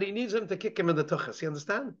 but he needs him to kick him in the tuchus. You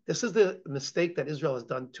understand? This is the mistake that Israel has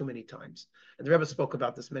done too many times. And the Rebbe spoke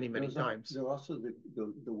about this many times. There were also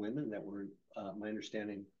the women that were, my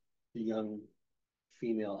understanding, the young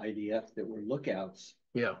female IDF that were lookouts.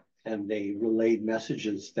 Yeah. And they relayed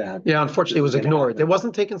messages that. Yeah, unfortunately, it was ignored. It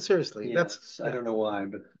wasn't taken seriously. I don't know why,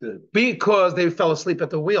 but because they fell asleep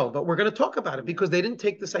at the wheel. But we're going to talk about it because they didn't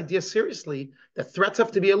take this idea seriously. That threats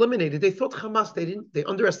have to be eliminated. They thought Hamas. They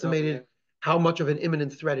underestimated how much of an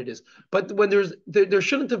imminent threat it is. But when there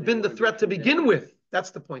shouldn't have been the threat to begin with.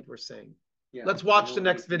 That's the point we're saying. Yeah, let's watch the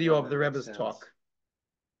next video of the Rebbe's talk.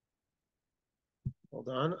 Hold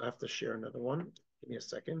on, I have to share another one. Give me a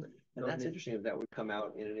second. And that's interesting. If that would come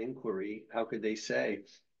out in an inquiry, how could they say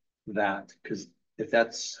that? Because if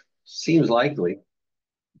that seems likely,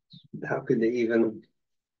 how could they even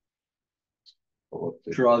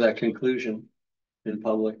draw that conclusion in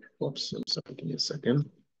public. Oops, I'm sorry, give me a second.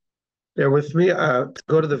 Bear with me. To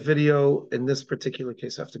go to the video, in this particular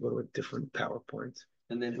case, I have to go to a different PowerPoint.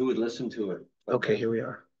 And then who would listen to it? Okay, here we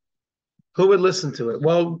are. Who would listen to it?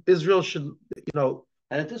 Well, Israel should, And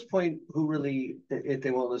at this point, who really, if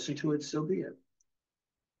they won't listen to it, so be it.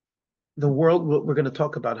 the world, we're going to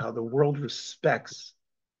talk about how the world respects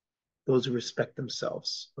those who respect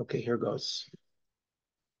themselves. Okay, here goes.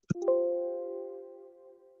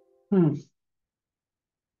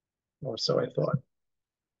 Or so I thought.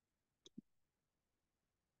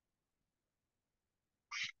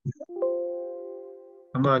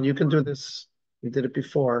 Come on, you can do this. You did it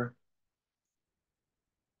before.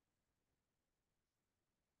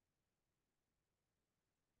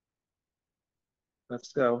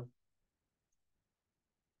 Let's go.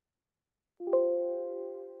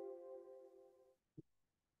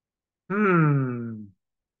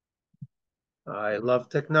 I love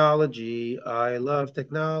technology. I love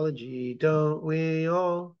technology. Don't we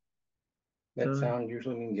all? That sound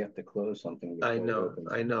usually means you have to close something. I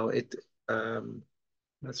know. It.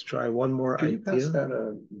 Let's try one more Can you idea. pass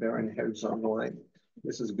that Baron heads on the line?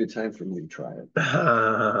 This is a good time for me to try it.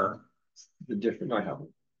 The different, I have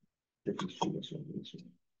difference between this one and this one.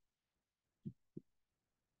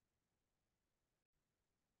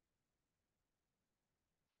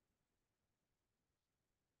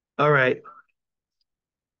 All right.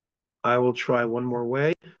 I will try one more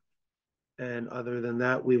way. And other than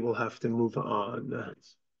that, we will have to move on.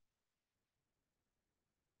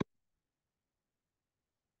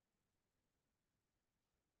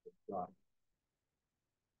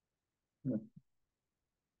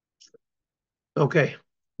 Okay.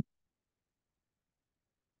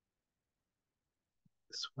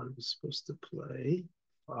 This one was supposed to play.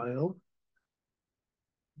 File.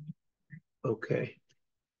 Okay.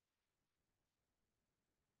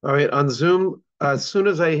 All right, on Zoom, as soon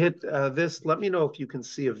as I hit this, let me know if you can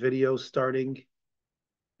see a video starting.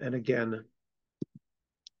 And again,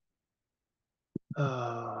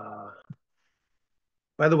 by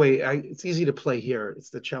the way, it's easy to play here. It's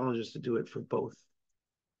the challenge is to do it for both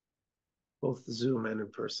Zoom and in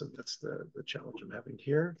person. That's the challenge I'm having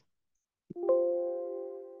here.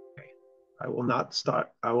 Okay. I will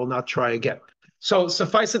not try again. So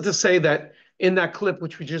suffice it to say that in that clip,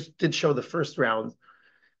 which we just did show the first round,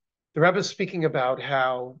 the Rebbe is speaking about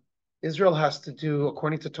how Israel has to do,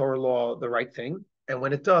 according to Torah law, the right thing. And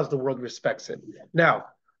when it does, the world respects it. Now,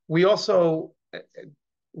 we also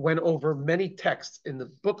went over many texts in the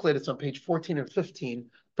booklet. It's on page 14 and 15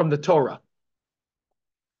 from the Torah,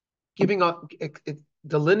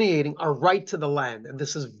 delineating our right to the land. And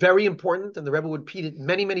this is very important. And the Rebbe would repeat it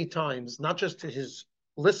many, many times, not just to his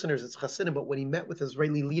listeners, it's Hasidim, but when he met with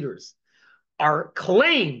Israeli leaders. Our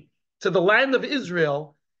claim to the land of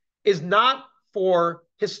Israel is not for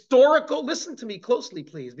historical, listen to me closely,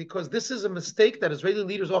 please, because this is a mistake that Israeli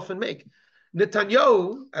leaders often make.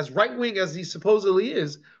 Netanyahu, as right-wing as he supposedly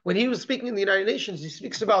is, when he was speaking in the United Nations, he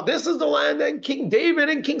speaks about this is the land and King David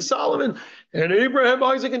and King Solomon and Abraham,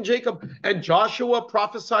 Isaac, and Jacob, and Joshua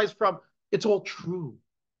prophesies from. It's all true.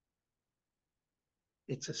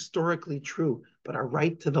 It's historically true. But our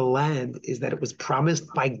right to the land is that it was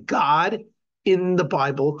promised by God in the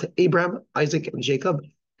Bible to Abraham, Isaac, and Jacob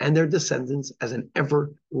and their descendants as an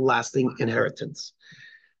everlasting inheritance.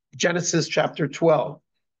 Genesis chapter 12,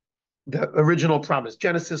 the original promise.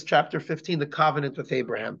 Genesis chapter 15, the covenant with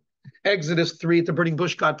Abraham. Exodus 3, at the burning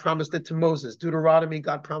bush, God promised it to Moses. Deuteronomy,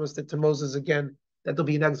 God promised it to Moses again, that they'll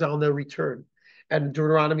be in exile and they'll return. And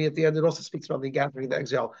Deuteronomy at the end, it also speaks about the gathering of the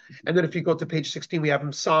exile. And then if you go to page 16, we have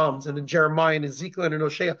in Psalms and in Jeremiah and Ezekiel and in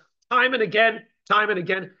Hosea, time and again,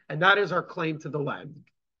 and that is our claim to the land.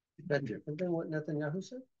 Is that different than what Netanyahu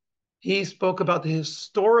said? He spoke about the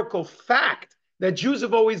historical fact that Jews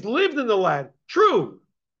have always lived in the land. True.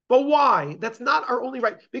 But why? That's not our only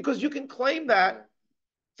right. Because you can claim that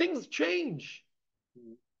things change.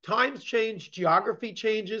 Times change, geography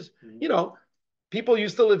changes. You know, people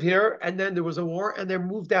used to live here and then there was a war and they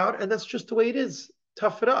moved out, and that's just the way it is.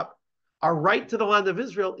 Tough it up. Our right to the land of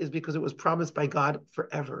Israel is because it was promised by God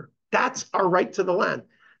forever. That's our right to the land.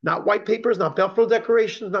 Not white papers, not Balfour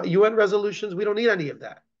declarations, not UN resolutions. We don't need any of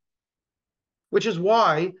that. Which is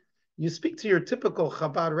why you speak to your typical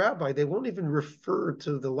Chabad rabbi, they won't even refer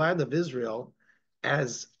to the land of Israel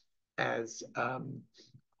as the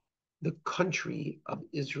country of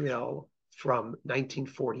Israel from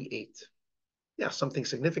 1948. Yeah, something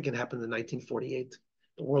significant happened in 1948.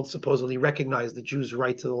 The world supposedly recognized the Jews'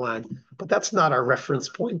 right to the land, but that's not our reference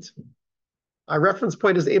point. Our reference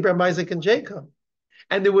point is Abraham, Isaac, and Jacob.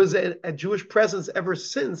 And there was a Jewish presence ever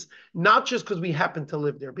since, not just because we happen to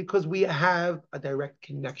live there, because we have a direct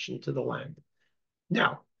connection to the land.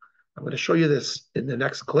 Now, I'm going to show you this in the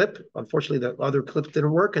next clip. Unfortunately, the other clip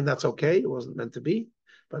didn't work, and that's okay. It wasn't meant to be.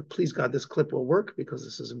 But please God, this clip will work because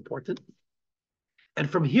this is important. And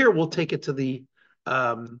from here, we'll take it to the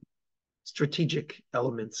strategic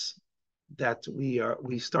elements that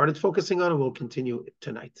we started focusing on and we'll continue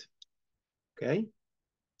tonight. Okay?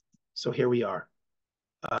 So here we are.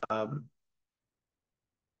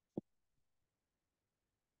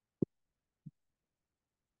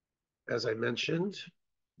 As I mentioned,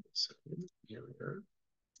 here we are.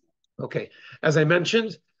 Okay, as I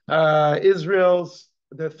mentioned,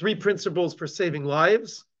 the three principles for saving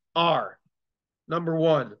lives are, number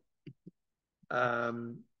one, why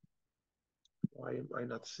am I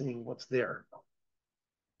not seeing what's there?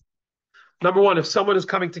 Number one, if someone is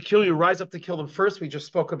coming to kill you, rise up to kill them first. We just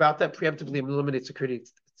spoke about that, preemptively eliminate security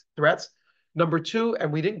threats. Number two,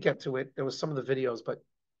 and we didn't get to it, there was some of the videos, but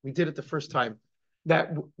we did it the first time,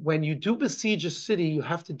 that when you do besiege a city, you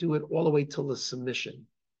have to do it all the way till the submission.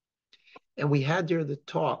 And we had there the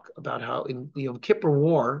talk about how in the Yom Kippur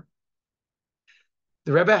War,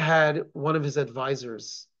 the Rebbe had one of his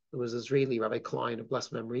advisors, who was Israeli, Rabbi Klein, of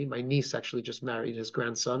blessed memory. My niece actually just married his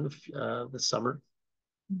grandson this summer.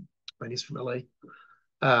 My niece from LA.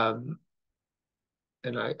 And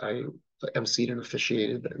I emceed and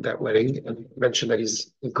officiated that wedding and mentioned that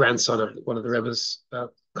he's the grandson of one of the Rebbe's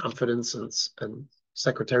confidants and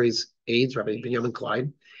secretary's aides, Rabbi Benjamin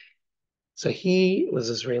Klein. So he was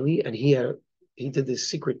Israeli, and he did these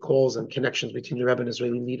secret calls and connections between the Rebbe and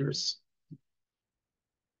Israeli leaders.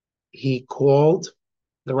 He called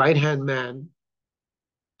the right-hand man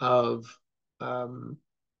of Moshe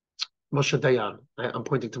Dayan. I'm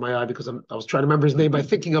pointing to my eye because I was trying to remember his name by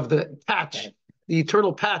thinking of the patch, the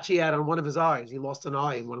eternal patch he had on one of his eyes. He lost an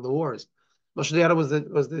eye in one of the wars. Moshe Dayan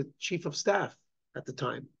was the chief of staff at the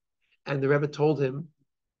time. And the Rebbe told him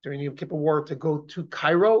during the Yom Kippur War to go to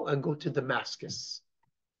Cairo and go to Damascus.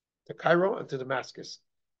 To Cairo and to Damascus.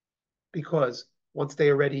 Because once they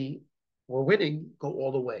already were winning, go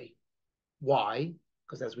all the way. Why?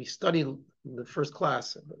 Because as we studied in the first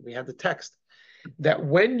class, we had the text, that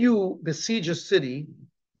when you besiege a city,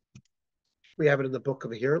 we have it in the book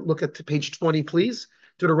over here. Look at page 20, please.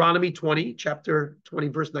 Deuteronomy 20, chapter 20,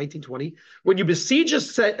 verse 19-20. When you besiege a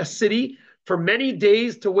city for many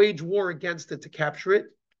days to wage war against it, to capture it,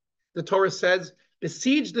 the Torah says,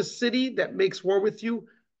 besiege the city that makes war with you,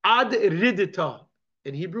 ad ridita,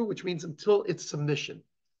 in Hebrew, which means until its submission.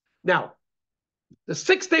 Now, the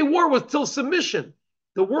 6-day war was till submission.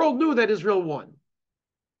 The world knew that Israel won.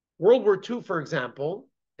 World War II, for example,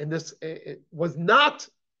 and this it was not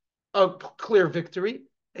a clear victory.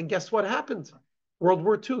 And guess what happened? World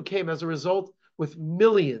War II came as a result with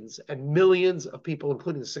millions and millions of people,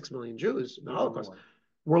 including the 6 million Jews in the Holocaust.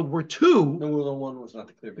 World War II. No, World War I was not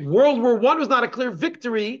a clear victory. World War I was not a clear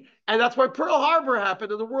victory, and that's why Pearl Harbor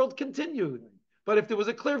happened and the world continued. But if there was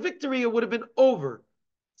a clear victory, it would have been over.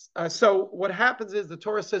 So what happens is the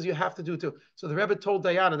Torah says you have to do too. So the Rebbe told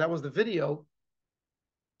Diana, that was the video,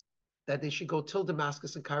 that they should go till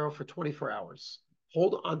Damascus and Cairo for 24 hours.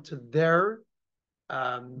 Hold on to their,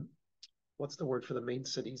 what's the word for the main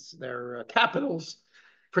cities? Their capitals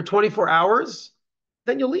for 24 hours.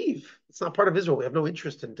 Then you leave. It's not part of Israel. We have no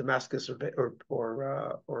interest in Damascus or Beirut,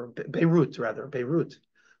 rather, Beirut.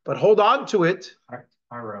 But hold on to it.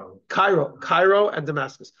 Cairo and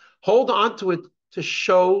Damascus. Hold on to it to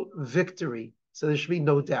show victory. So there should be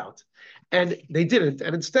no doubt. And they didn't.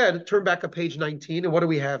 And instead, turn back to page 19. And what do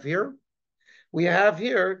we have here? We have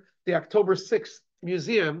here the October 6th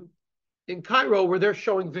Museum in Cairo, where they're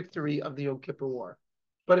showing victory of the Yom Kippur War.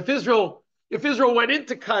 But if Israel went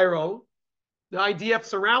into Cairo, the IDF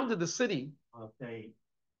surrounded the city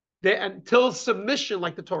until submission,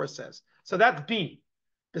 like the Torah says. So that's B.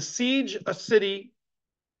 Besiege a city.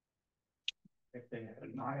 If they had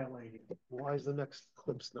annihilated. Why is the next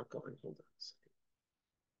clip's not going? Hold on a second.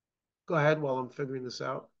 Go ahead while I'm figuring this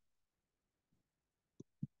out.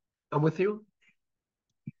 I'm with you.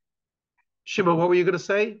 Shimon, what were you going to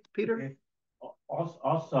say, Peter?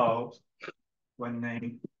 Also, when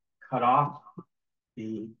they cut off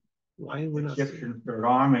the Egyptian Third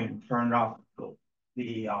Army and turned off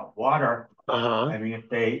the water, I mean, if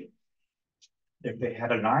they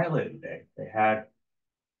had annihilated it, they had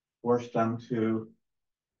forced them to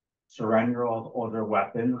surrender all their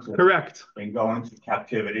weapons. Correct. And go into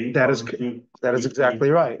captivity. That is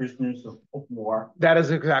exactly right. Prisoners of war. That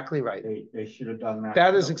is exactly right. They should have done that.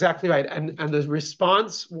 That is exactly right. And the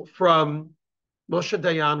response from Moshe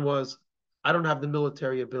Dayan was, I don't have the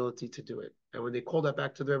military ability to do it. And when they called that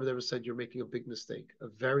back to the Rebbe, the Rebbe said, you're making a big mistake, a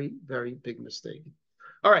very, very big mistake.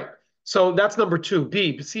 All right, so that's number 2.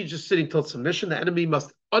 B, besieged is sitting till submission. The enemy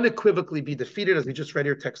must unequivocally be defeated, as we just read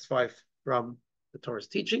here, text 5 from the Torah's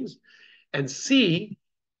teachings. And C,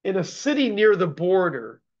 in a city near the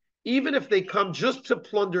border, even if they come just to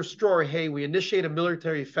plunder straw or hay, we initiate a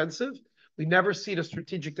military offensive. We never see a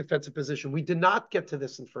strategic defensive position. We did not get to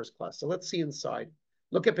this in first class. So let's see inside.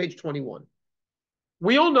 Look at page 21.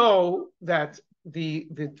 We all know that the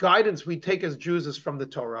guidance we take as Jews is from the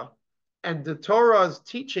Torah, and the Torah's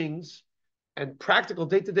teachings and practical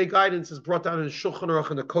day-to-day guidance is brought down in the Shulchan Aruch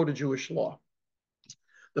and the Code of Jewish Law.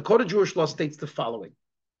 The Code of Jewish Law states the following.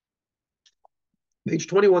 Page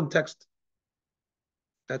 21, text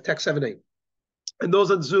 7a. And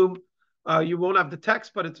those on Zoom, you won't have the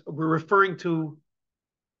text, but we're referring to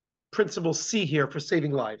principle C here for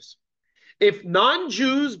saving lives. If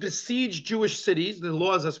non-Jews besiege Jewish cities, the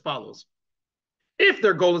law is as follows. If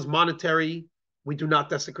their goal is monetary, we do not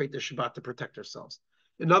desecrate the Shabbat to protect ourselves.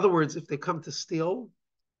 In other words, if they come to steal,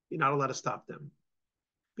 you're not allowed to stop them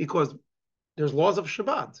because there's laws of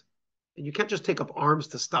Shabbat. And you can't just take up arms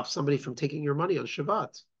to stop somebody from taking your money on Shabbat.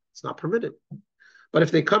 It's not permitted. But if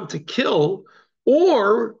they come to kill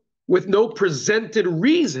or with no presented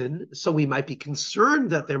reason, so we might be concerned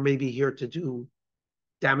that they may be here to do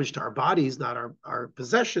damage to our bodies, not our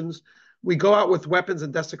possessions, we go out with weapons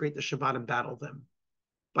and desecrate the Shabbat and battle them.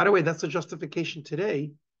 By the way, that's a justification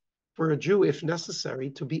today for a Jew, if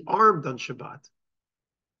necessary, to be armed on Shabbat.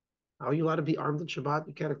 How are you allowed to be armed on Shabbat?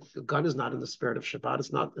 You can't. A gun is not in the spirit of Shabbat.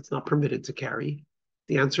 It's not permitted to carry.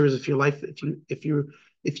 The answer is if your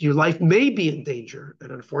life may be in danger,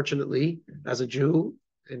 and unfortunately, as a Jew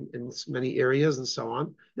in many areas and so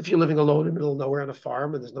on, if you're living alone in the middle of nowhere on a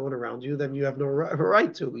farm and there's no one around you, then you have no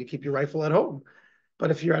right to. You keep your rifle at home.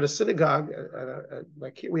 But if you're at a synagogue,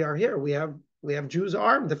 like we are here, we have Jews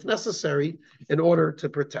armed if necessary in order to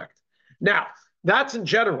protect. Now, that's in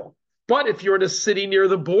general. But if you're in a city near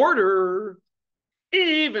the border,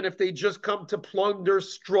 even if they just come to plunder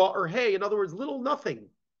straw or hay, in other words, little nothing,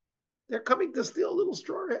 they're coming to steal little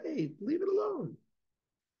straw or hay, leave it alone.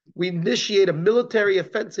 We initiate a military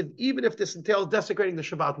offensive, even if this entails desecrating the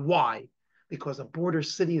Shabbat. Why? Because a border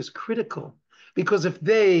city is critical. Because if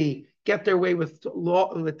they get their way with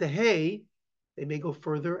the hay, they may go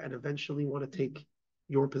further and eventually want to take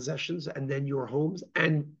your possessions and then your homes,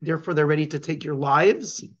 and therefore they're ready to take your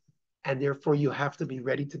lives, and therefore you have to be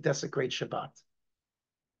ready to desecrate Shabbat.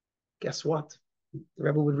 Guess what? The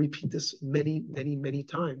Rebbe would repeat this many, many, many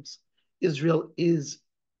times. Israel is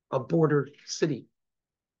a border city.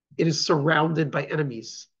 It is surrounded by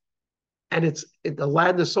enemies. And the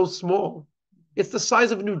land is so small. It's the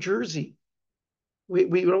size of New Jersey.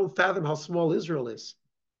 We don't fathom how small Israel is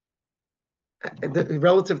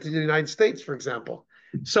relative to the United States, for example.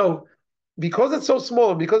 So because it's so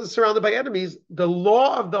small and because it's surrounded by enemies, the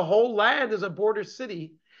law of the whole land is a border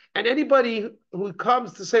city. And anybody who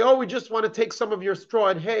comes to say, oh, we just want to take some of your straw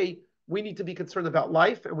and hay, we need to be concerned about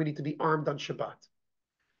life and we need to be armed on Shabbat.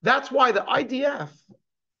 That's why the IDF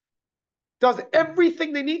does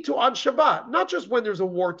everything they need to on Shabbat, not just when there's a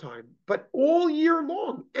wartime, but all year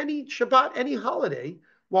long, any Shabbat, any holiday,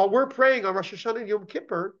 while we're praying on Rosh Hashanah and Yom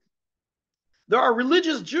Kippur, there are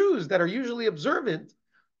religious Jews that are usually observant,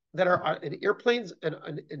 that are in airplanes and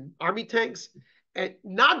in army tanks, and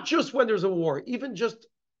not just when there's a war, even just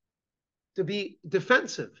to be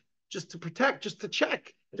defensive, just to protect, just to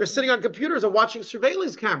check. They're sitting on computers and watching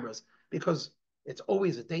surveillance cameras because it's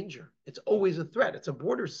always a danger. It's always a threat. It's a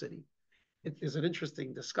border city. It is an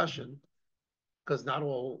interesting discussion because not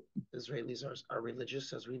all Israelis are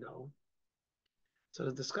religious, as we know. So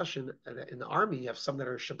the discussion in the army, you have some that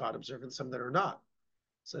are Shabbat observant, some that are not.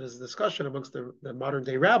 So there's a discussion amongst the modern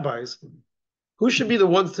day rabbis, who should be the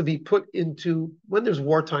ones to be put into, when there's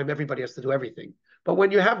wartime, everybody has to do everything. But when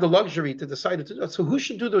you have the luxury to decide to do, so who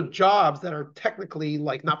should do the jobs that are technically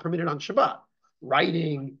like not permitted on Shabbat?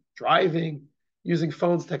 Writing, driving, using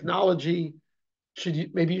phones, technology.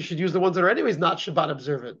 Maybe you should use the ones that are anyways not Shabbat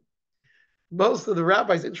observant. Most of the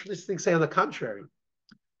rabbis, interesting, say on the contrary.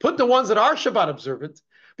 Put the ones that are Shabbat observant,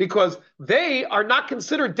 because they are not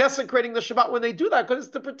considered desecrating the Shabbat when they do that, because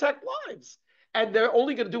it's to protect lives. And they're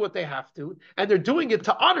only going to do what they have to, and they're doing it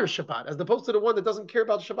to honor Shabbat, as opposed to the one that doesn't care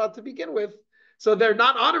about Shabbat to begin with. So they're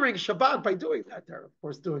not honoring Shabbat by doing that. They're, of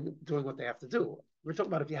course, doing what they have to do. We're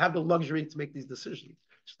talking about if you have the luxury to make these decisions.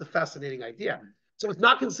 It's just a fascinating idea. So it's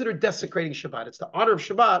not considered desecrating Shabbat. It's the honor of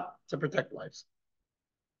Shabbat to protect lives.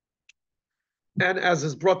 And as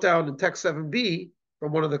is brought down in text 7b,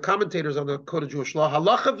 from one of the commentators on the Code of Jewish Law,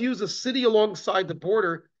 Halacha views a city alongside the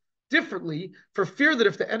border differently for fear that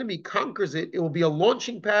if the enemy conquers it, it will be a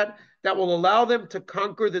launching pad that will allow them to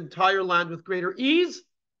conquer the entire land with greater ease.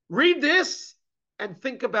 Read this and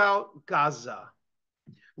think about Gaza.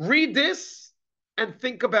 Read this and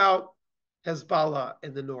think about Hezbollah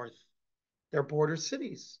in the north. They're border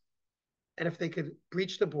cities. And if they could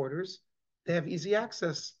breach the borders, they have easy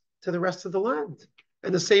access to the rest of the land.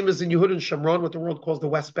 And the same as in Yehud and Shomron, what the world calls the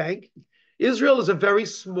West Bank. Israel is a very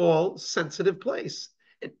small, sensitive place.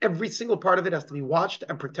 And every single part of it has to be watched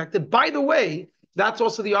and protected. By the way, that's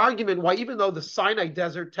also the argument why, even though the Sinai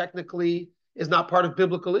Desert technically is not part of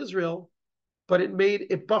biblical Israel, but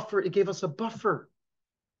it gave us a buffer.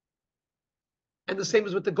 And the same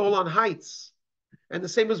is with the Golan Heights. And the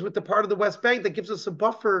same as with the part of the West Bank that gives us a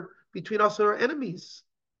buffer between us and our enemies.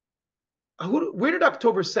 Where did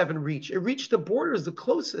October 7 reach? It reached the borders the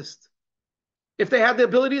closest. If they had the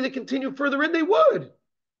ability to continue further in, they would.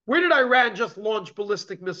 Where did Iran just launch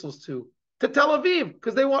ballistic missiles to? To Tel Aviv,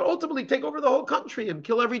 because they want to ultimately take over the whole country and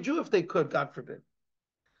kill every Jew if they could, God forbid.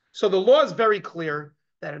 So the law is very clear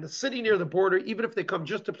that in a city near the border, even if they come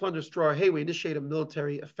just to plunder straw, hey, we initiate a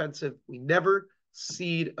military offensive. We never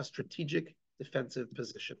cede a strategic defensive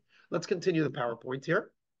position. Let's continue the PowerPoint here.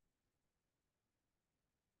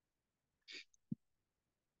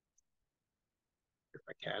 If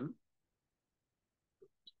I can.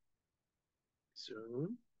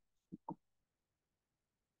 Zoom.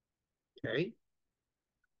 Okay.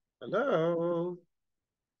 Hello.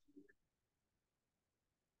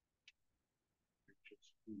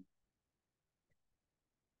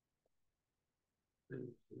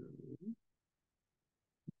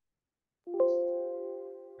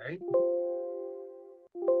 Okay.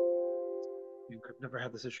 I've never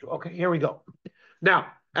had this issue. Okay, here we go. Now,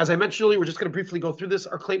 as I mentioned earlier, we're just going to briefly go through this.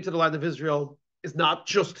 Our claim to the land of Israel is not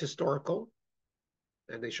just historical.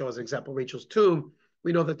 And they show as an example Rachel's tomb.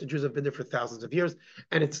 We know that the Jews have been there for thousands of years.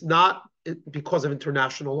 And it's not because of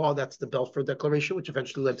international law. That's the Balfour Declaration, which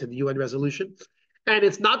eventually led to the UN resolution. And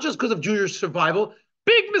it's not just because of Jewish survival.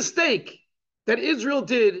 Big mistake that Israel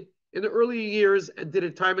did in the early years and did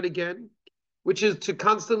it time and again, which is to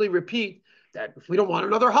constantly repeat that if we don't want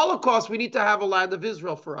another Holocaust, we need to have a land of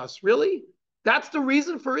Israel for us. Really? That's the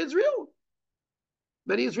reason for Israel?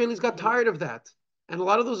 Many Israelis got tired of that. And a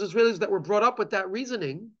lot of those Israelis that were brought up with that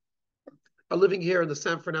reasoning are living here in the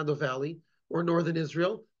San Fernando Valley or northern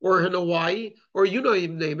Israel or in Hawaii or you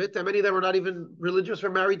name it. And many of them are not even religious or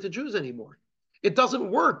married to Jews anymore. It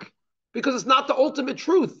doesn't work because it's not the ultimate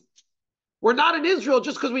truth. We're not in Israel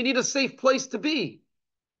just because we need a safe place to be.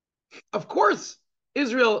 Of course,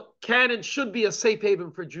 Israel can and should be a safe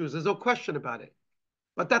haven for Jews. There's no question about it.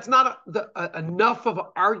 But that's not enough of an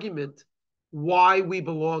argument why we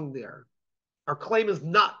belong there. Our claim is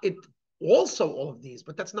not it also all of these,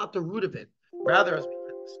 but that's not the root of it. Rather, as we've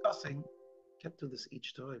been discussing, can't do this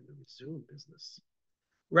each time. Zoom business.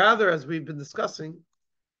 Rather, as we've been discussing,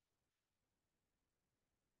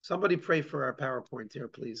 somebody pray for our PowerPoint here,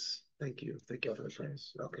 please. Thank you. Thank you for the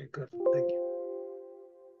prayers. Okay, good. Thank you.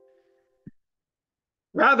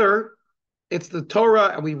 Rather, it's the Torah,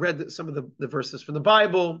 and we read some of the verses from the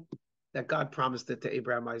Bible that God promised it to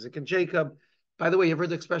Abraham, Isaac, and Jacob. By the way, you ever heard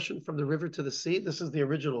the expression from the river to the sea? This is the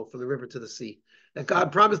original, from the river to the sea. That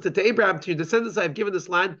God promised it to Abraham, to your descendants I have given this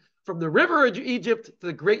land from the river of Egypt to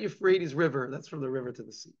the great Euphrates River. That's from the river to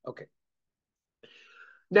the sea. Okay.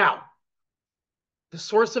 Now, the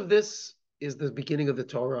source of this is the beginning of the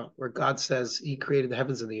Torah, where God says he created the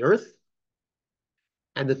heavens and the earth.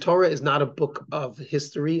 And the Torah is not a book of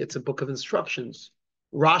history, it's a book of instructions.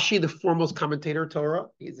 Rashi, the foremost commentator of Torah,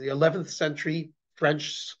 he's the 11th century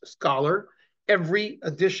French scholar. Every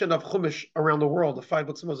edition of Chumash around the world, the 5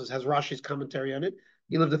 books of Moses, has Rashi's commentary on it.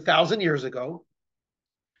 He lived 1,000 years ago.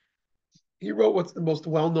 He wrote what's the most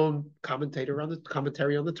well-known commentary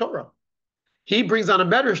on the Torah. He brings on a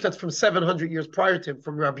medrash that's from 700 years prior to him,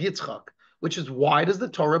 from Rabbi Yitzchak, which is, why does the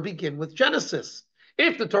Torah begin with Genesis?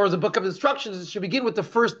 If the Torah is a book of instructions, it should begin with the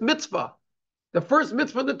first mitzvah. The first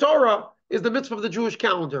mitzvah in the Torah is the mitzvah of the Jewish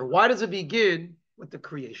calendar. Why does it begin with the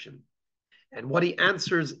creation? And what he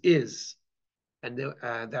answers is, and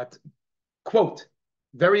that quote,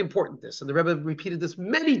 very important this, and the Rebbe repeated this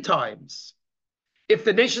many times, if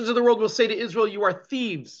the nations of the world will say to Israel, you are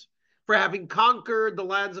thieves for having conquered the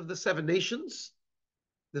lands of the 7 nations,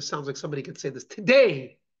 this sounds like somebody could say this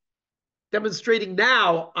today, demonstrating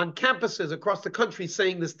now on campuses across the country,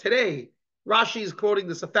 saying this today. Rashi is quoting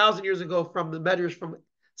this 1,000 years ago from the Medrash from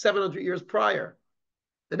 700 years prior.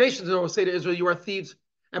 The nations will say to Israel, you are thieves.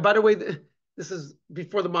 And by the way, this is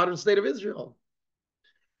before the modern state of Israel.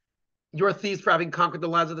 You are thieves for having conquered the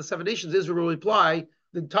lands of the 7 nations. Israel will reply,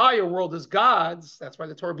 the entire world is God's. That's why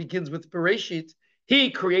the Torah begins with Bereshit.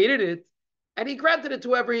 He created it, and he granted it to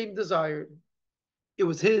whoever he desired. It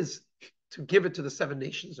was his to give it to the 7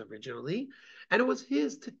 nations originally, and it was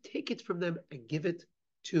his to take it from them and give it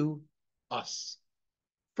to us.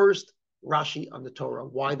 First, Rashi on the Torah,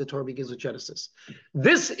 why the Torah begins with Genesis.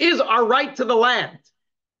 This is our right to the land.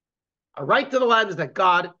 Our right to the land is that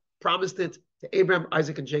God promised it to Abraham,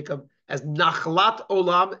 Isaac, and Jacob as nachlat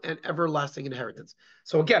olam, and everlasting inheritance.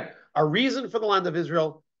 So again, our reason for the land of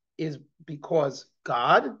Israel is because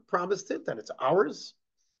God promised it, that it's ours.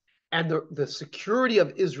 And the security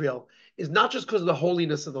of Israel is not just because of the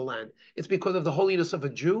holiness of the land. It's because of the holiness of a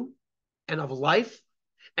Jew and of life.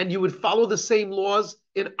 And you would follow the same laws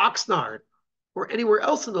in Oxnard or anywhere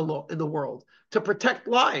else in the world to protect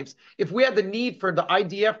lives. If we had the need for the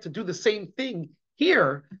IDF to do the same thing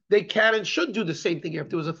here, they can and should do the same thing here. If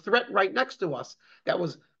there was a threat right next to us that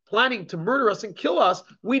was planning to murder us and kill us,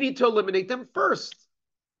 we need to eliminate them first.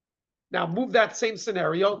 Now move that same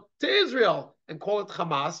scenario to Israel and call it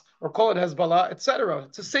Hamas or call it Hezbollah, etc.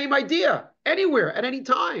 It's the same idea anywhere at any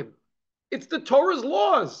time. It's the Torah's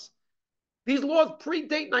laws. These laws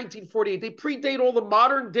predate 1948. They predate all the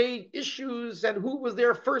modern day issues and who was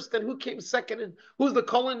there first and who came second and who's the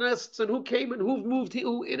colonists and who came and who moved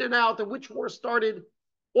who in and out and which war started.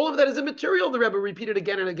 All of that is immaterial. The Rebbe repeated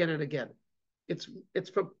again and again and again. It's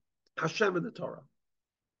from Hashem in the Torah.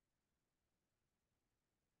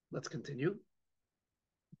 Let's continue.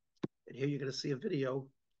 And here you're going to see a video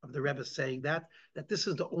of the Rebbe saying that this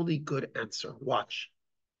is the only good answer. Watch.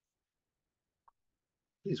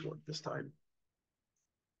 Please work this time.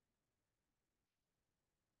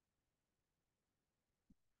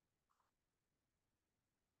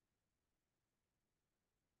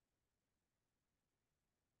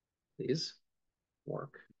 Please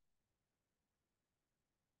work.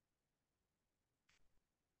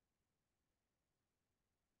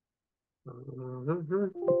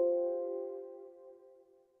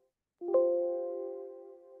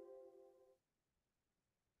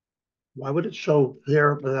 Why would it show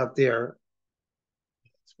here but not there?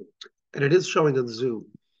 And it is showing on Zoom.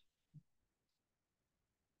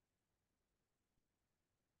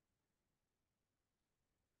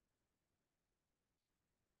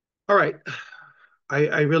 All right.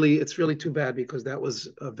 It's really too bad because that was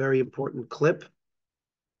a very important clip.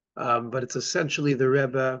 But it's essentially the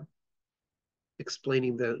Rebbe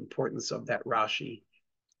explaining the importance of that Rashi.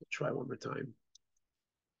 I'll try one more time.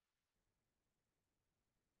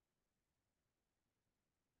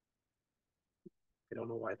 I don't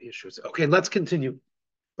know why the issue is. Okay, let's continue.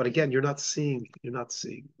 But again, you're not seeing.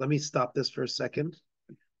 Let me stop this for a second.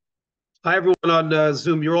 Hi, everyone on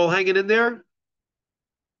Zoom. You're all hanging in there?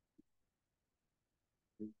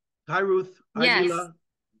 Hi, Ruth. Hi, Yes. Mila.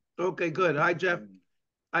 Okay, good. Hi, Jeff.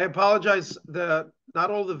 I apologize. Not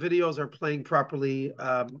all the videos are playing properly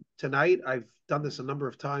tonight. I've done this a number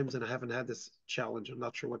of times and I haven't had this challenge. I'm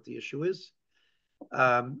not sure what the issue is.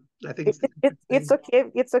 I think it's okay.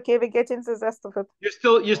 It's okay. We get into the rest of it.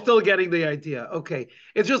 You're still getting the idea. Okay.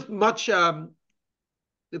 It's just much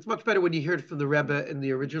it's much better when you hear it from the Rebbe in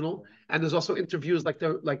the original. And there's also interviews like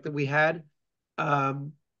that we had.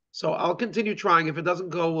 So I'll continue trying. If it doesn't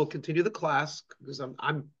go, we'll continue the class because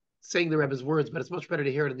I'm saying the Rebbe's words, but it's much better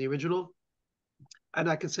to hear it in the original. And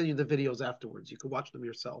I can send you the videos afterwards. You can watch them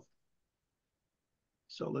yourself.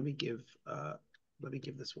 So let me give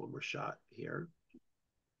this one more shot here.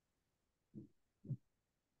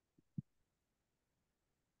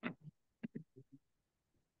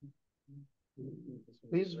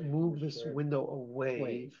 Please move this window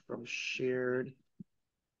away from shared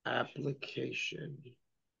application.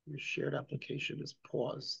 Your shared application is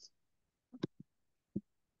paused.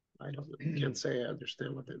 I can't say I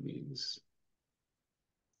understand what that means.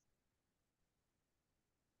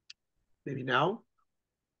 Maybe now?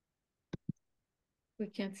 We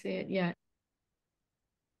can't see it yet.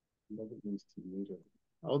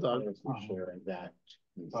 Hold on. Sharing that.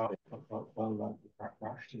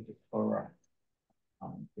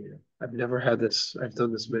 I've never had this. I've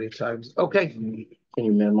done this many times. Okay. Can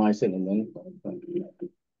you minimize it and then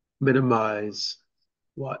minimize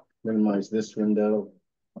what? Minimize this window.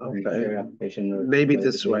 Okay. Maybe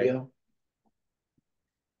this way.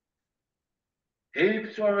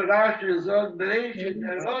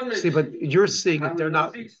 See, but you're seeing it. They're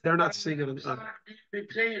not seeing it on.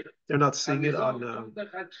 They're not seeing it on.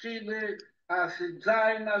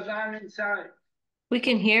 We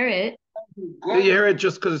can hear it. You hear it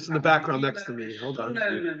just because it's in the background next to me. Hold on.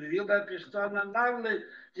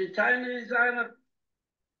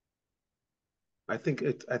 I think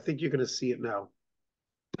you're going to see it now.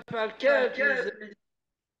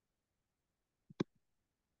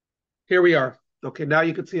 Here we are. Okay, now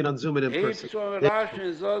you can see it on Zoom and in person.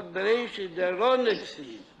 Raschen sagt Bereiche der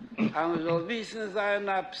Ronexi, am soll wissen sein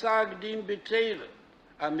Absag din Betere.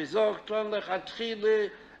 Am sagt onlich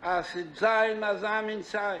Atchile, as it sein azamin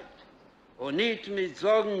Zeit. Und nicht mit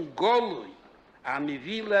Sorgen Golui. Am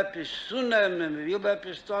will etwas zunehmen, will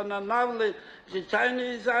etwas tun an alle, sie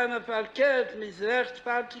teilen seine verkehrt mit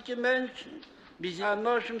rechtfertigen Menschen. Bis an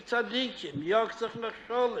Noschem Tzadikim, jogt sich nach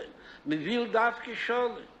Scholem, man will darf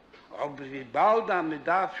gescholem. Aber wie bald man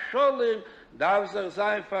darf scholem, darf sich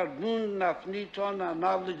sein verbunden auf Niton an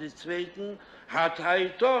alle die Zweiten, hat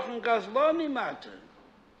doch ein Gasloni Mathe.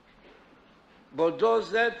 Wo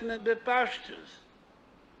das sieht man bepasst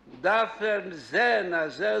es. Darf sehen,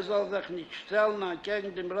 als soll sich nicht stellen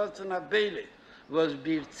gegen den Rotzen Abele, was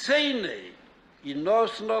bir Zähne in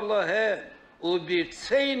Nosno Lohe, und bir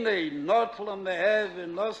Zähne in Notlo Mehe,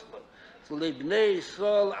 in Noslo, Lebnei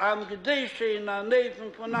soll am Gedesche in der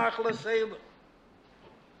Neven von Achlas Eile.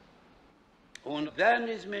 Und wenn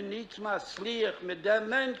ist mir nichts mehr schlicht mit dem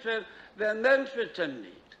Menschen, wer Menschen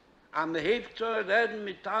nicht. Am hebt zu reden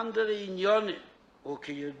mit anderen Unionen.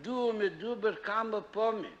 Okay, du mit du bekam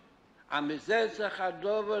Pomme. Am setzt sich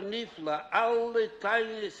adover Nifla, alle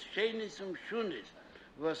Teile Schönes und Schönes,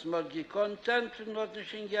 was man gekontent und was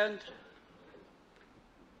nicht in Gänze.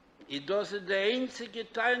 Und das ist der einzige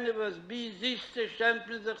Teil, was bis sich schämt,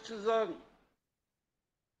 sich zu sagen.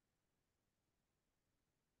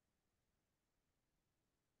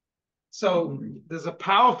 So there's a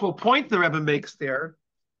powerful point the Rebbe makes there,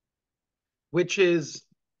 which is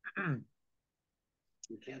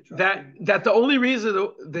that the only reason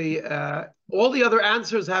all the other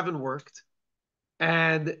answers haven't worked,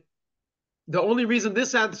 and the only reason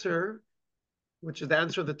this answer, which is the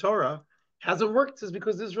answer of the Torah, hasn't worked is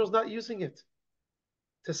because Israel's not using it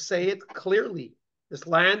to say it clearly. This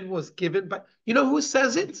land was given by, you know who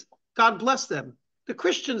says it? God bless them. The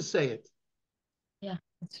Christians say it. Yeah.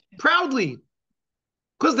 Proudly.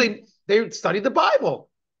 Because they study the Bible.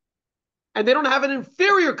 And they don't have an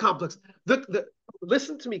inferior complex.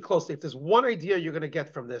 Listen to me closely. If there's one idea you're going to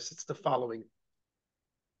get from this, it's the following.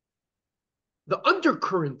 The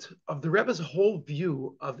undercurrent of the Rebbe's whole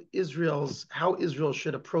view of how Israel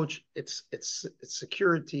should approach its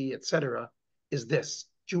security, etc., is this: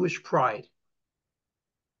 Jewish pride.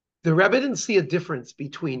 The Rebbe didn't see a difference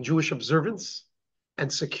between Jewish observance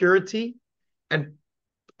and security and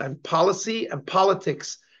policy and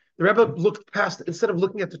politics. The Rebbe looked past, instead of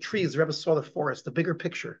looking at the trees, the Rebbe saw the forest, the bigger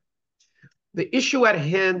picture. The issue at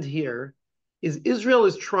hand here is Israel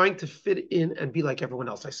is trying to fit in and be like everyone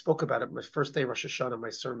else. I spoke about it my first day Rosh Hashanah,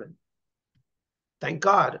 my sermon. Thank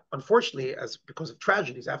God, unfortunately, because of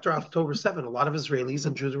tragedies, after October 7, a lot of Israelis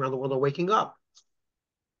and Jews around the world are waking up.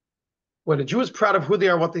 When a Jew is proud of who they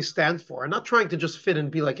are, what they stand for, and not trying to just fit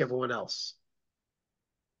and be like everyone else,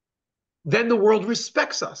 then the world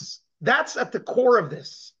respects us. That's at the core of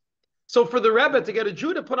this. So for the Rebbe to get a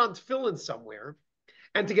Jew to put on tefillin somewhere,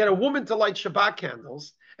 and to get a woman to light Shabbat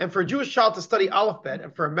candles, and for a Jewish child to study alphabet,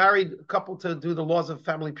 and for a married couple to do the laws of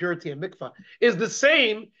family purity and mikvah, is the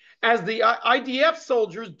same as the IDF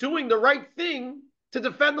soldiers doing the right thing to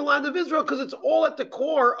defend the land of Israel, because it's all at the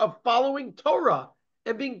core of following Torah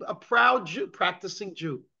and being a proud Jew, practicing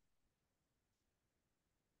Jew.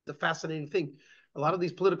 The fascinating thing. A lot of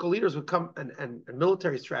these political leaders would come, and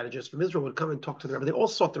military strategists from Israel would come and talk to the Rebbe. They all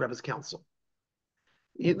sought the Rebbe's counsel.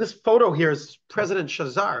 This photo here is President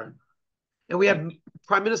Shazar, and we had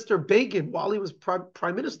Prime Minister Begin while he was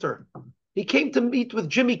Prime Minister. He came to meet with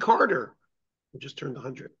Jimmy Carter, who just turned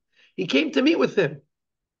 100. He came to meet with him,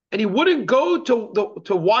 and he wouldn't go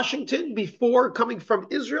to Washington before coming from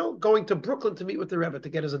Israel, going to Brooklyn to meet with the Rebbe to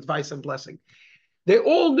get his advice and blessing. They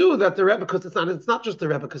all knew that the Rebbe, because it's not just the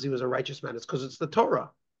Rebbe because he was a righteous man, it's because it's the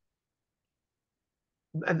Torah.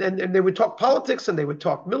 And they would talk politics and they would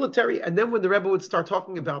talk military. And then when the Rebbe would start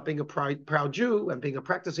talking about being a proud Jew and being a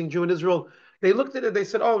practicing Jew in Israel, they looked at it, they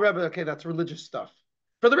said, oh, Rebbe, okay, that's religious stuff.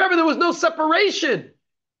 For the Rebbe, there was no separation.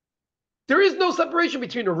 There is no separation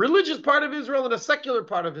between a religious part of Israel and a secular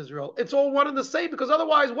part of Israel. It's all one and the same, because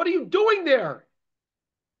otherwise, what are you doing there?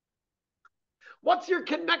 What's your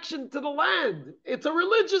connection to the land? It's a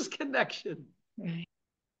religious connection. Right.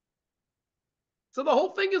 So the whole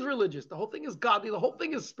thing is religious. The whole thing is godly. The whole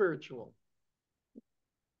thing is spiritual.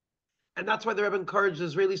 And that's why the Rebbe encouraged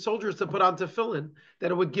Israeli soldiers to put on tefillin,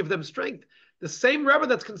 that it would give them strength. The same Rebbe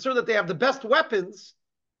that's concerned that they have the best weapons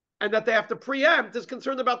and that they have to preempt is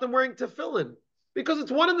concerned about them wearing tefillin, because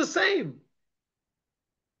it's one and the same.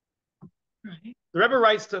 Right. The Rebbe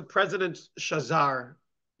writes to President Shazar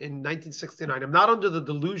in 1969, I'm not under the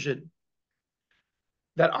delusion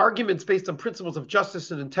that arguments based on principles of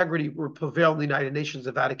justice and integrity will prevail in the United Nations,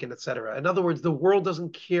 the Vatican, etc. In other words, the world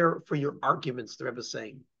doesn't care for your arguments, the Rebbe is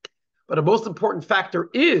saying. But a most important factor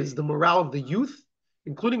is the morale of the youth,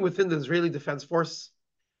 including within the Israeli Defense Force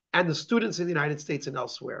and the students in the United States and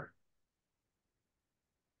elsewhere.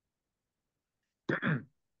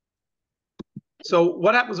 So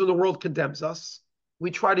what happens when the world condemns us?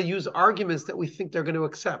 We try to use arguments that we think they're going to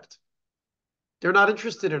accept. They're not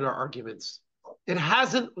interested in our arguments. It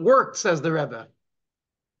hasn't worked, says the Rebbe.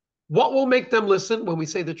 What will make them listen when we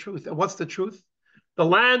say the truth? And what's the truth? The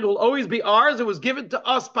land will always be ours. It was given to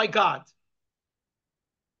us by God.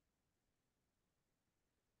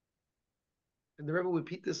 And the Rebbe will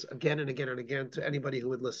repeat this again and again and again to anybody who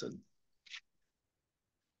would listen.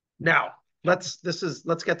 Now, let's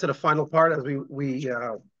get to the final part as we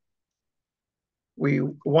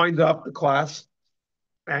wind up the class.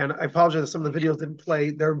 And I apologize if some of the videos didn't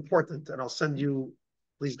play. They're important, and I'll send you,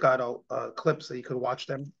 please God, clips so you can watch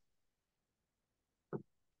them.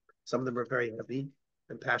 Some of them are very heavy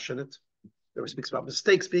and passionate. There speaks about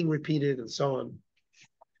mistakes being repeated and so on.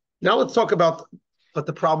 Now let's talk about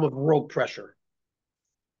the problem of world pressure.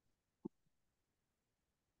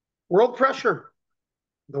 World pressure.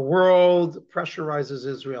 The world pressurizes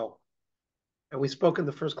Israel. And we spoke in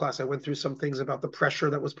the first class. I went through some things about the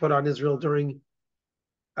pressure that was put on Israel during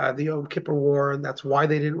the Yom Kippur War, and that's why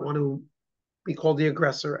they didn't want to be called the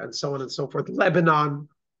aggressor, and so on and so forth. Lebanon,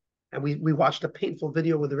 and we watched a painful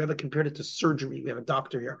video where the Rebbe compared it to surgery. We have a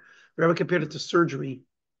doctor here. The Rebbe compared it to surgery,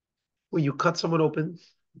 where you cut someone open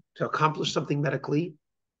to accomplish something medically,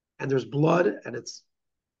 and there's blood, and it's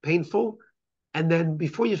painful, and then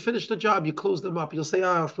before you finish the job, you close them up. You'll say,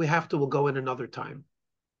 "Oh, if we have to, we'll go in another time."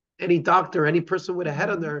 Any doctor, any person with a head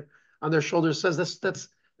on their shoulders says that's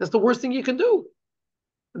the worst thing you can do.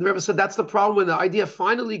 And the Rebbe said that's the problem when the idea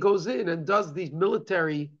finally goes in and does these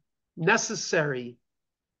military necessary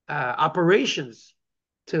operations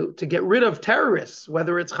to get rid of terrorists,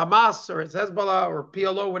 whether it's Hamas or it's Hezbollah or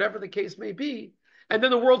PLO, whatever the case may be. And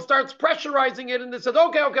then the world starts pressurizing it, and it says,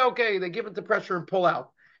 okay. They give it the pressure and pull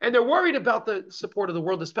out. And they're worried about the support of the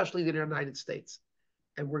world, especially the United States.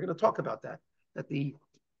 And we're going to talk about that the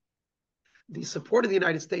support of the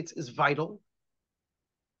United States is vital.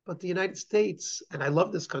 But the United States, and I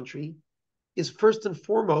love this country, is first and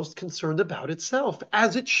foremost concerned about itself,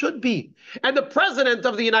 as it should be. And the president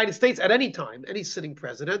of the United States at any time, any sitting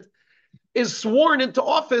president, is sworn into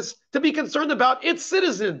office to be concerned about its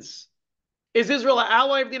citizens. Is Israel an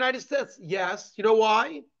ally of the United States? Yes. You know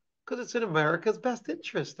why? Because it's in America's best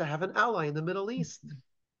interest to have an ally in the Middle East.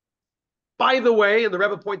 By the way, and the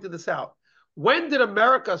Rebbe pointed this out, when did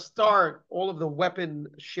America start all of the weapon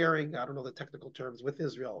sharing, I don't know the technical terms, with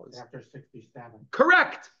Israel? After 67.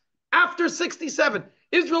 Correct. After 67.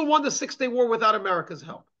 Israel won the Six-Day War without America's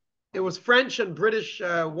help. It was French and British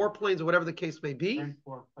warplanes or whatever the case may be. French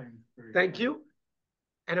warplanes. Thank you.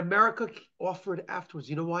 And America offered afterwards.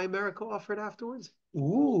 You know why America offered afterwards?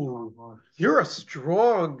 Ooh, you're a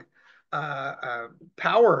strong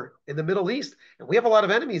power in the Middle East. And we have a lot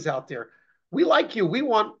of enemies out there. We like you.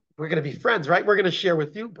 We're going to be friends, right? We're going to share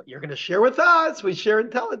with you, but you're going to share with us. We share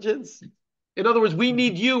intelligence. In other words, we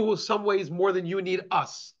need you some ways more than you need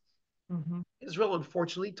us. Mm-hmm. Israel,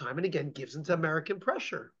 unfortunately, time and again, gives into American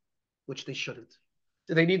pressure, which they shouldn't.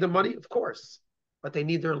 Do they need the money? Of course. But they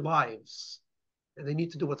need their lives. And they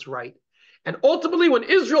need to do what's right. And ultimately, when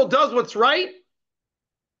Israel does what's right,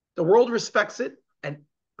 the world respects it, and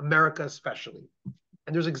America especially.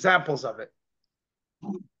 And there's examples of it.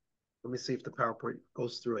 Let me see if the PowerPoint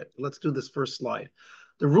goes through it. Let's do this first slide.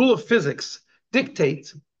 The rule of physics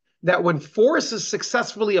dictates that when force is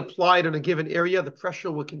successfully applied in a given area, the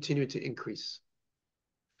pressure will continue to increase.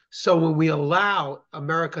 So when we allow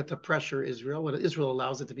America to pressure Israel, when Israel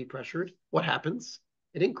allows it to be pressured, what happens?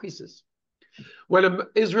 It increases. When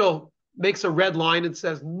Israel makes a red line and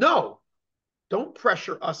says, no, don't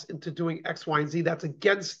pressure us into doing X, Y, and Z, that's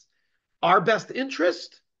against our best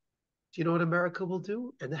interest, do you know what America will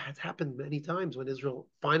do? And that has happened many times when Israel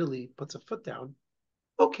finally puts a foot down.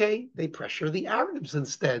 Okay, they pressure the Arabs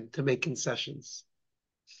instead to make concessions.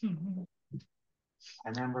 I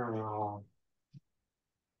remember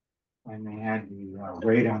when they had the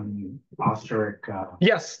raid on the Ostrich.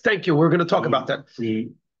 Yes, thank you. We're going to talk about that.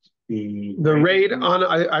 The raid on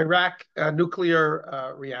Iraq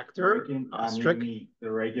nuclear reactor, Ostrich.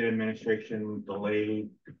 The Reagan administration delayed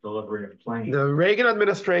the delivery of planes. The Reagan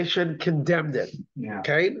administration condemned it. Yeah.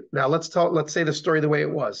 Okay. Now let's say the story the way it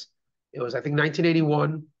was. It was, I think,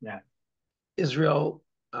 1981. Yeah. Israel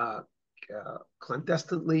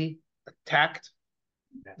clandestinely attacked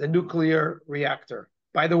the nuclear reactor.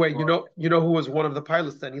 By the way, you know who was one of the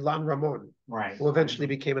pilots then? Ilan Ramon, Right. who eventually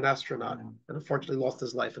became an astronaut and unfortunately lost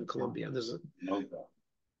his life in Colombia. And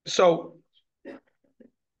so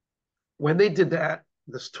when they did that,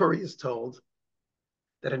 the story is told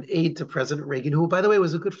that an aide to President Reagan, who, by the way,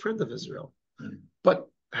 was a good friend of Israel, but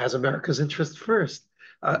has America's interest first,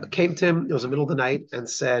 came to him, it was the middle of the night, and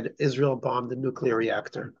said, Israel bombed a nuclear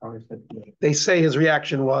reactor. They say his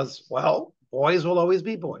reaction was, well, boys will always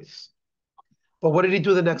be boys. But what did he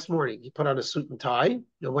do the next morning? He put on a suit and tie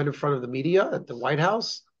and went in front of the media at the White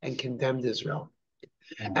House and condemned Israel.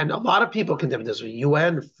 And a lot of people condemned Israel.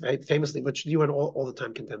 UN, famously, but UN all the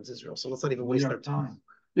time condemns Israel. So let's not even waste our time.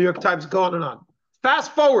 New York Times, go on and on.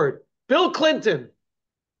 Fast forward, Bill Clinton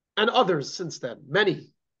and others since then, many,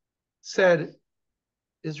 said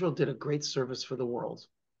Israel did a great service for the world.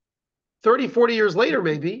 30, 40 years later,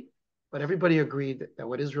 maybe, but everybody agreed that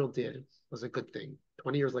what Israel did was a good thing.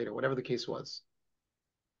 20 years later, whatever the case was.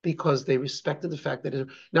 Because they respected the fact that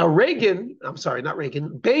now Begin,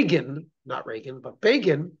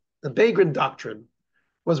 the Begin doctrine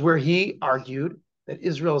was where he argued that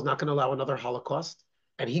Israel is not going to allow another Holocaust.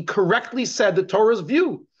 And he correctly said the Torah's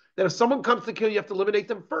view that if someone comes to kill you, you have to eliminate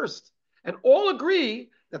them first. And all agree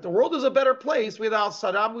that the world is a better place without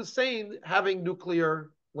Saddam Hussein having nuclear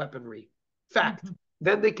weaponry. Fact.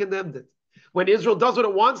 Then they condemned it. When Israel does what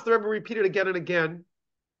it wants, the Rebbe repeated again and again,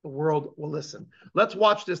 the world will listen. Let's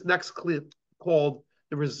watch this next clip called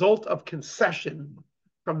The Result of Concession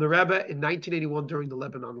from the Rebbe in 1981 during the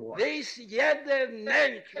Lebanon War. Weiß jeder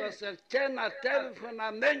Mensch, was kennt a Teil von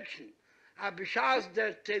einem Menschen, aber schaß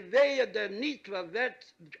der TV, der Nitwa wird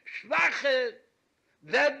schwacher,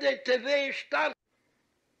 wird der TV stark.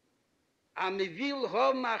 Aber wir will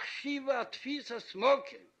haben Achschiva, Tfisa,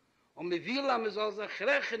 Smoken, und wir will haben es als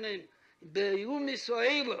rechnen, bei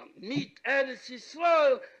Israel mit Eretz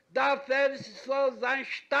Israel, darf Eretz Israel sein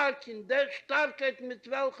stark in der Starkheit, mit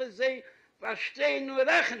welcher sie verstehen und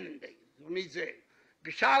rechnen. Mit sie.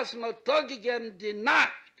 Beschaß mir Tag gegeben, die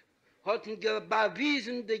Nacht, hatten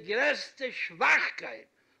bewiesen die größte Schwachkeit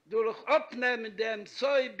durch Abnehmen dem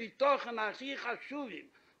Zoi bitochen Achi Chashuvim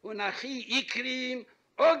und Achi Ikrim,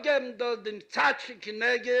 auch geben dort dem Zatsche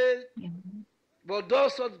Knegel, wo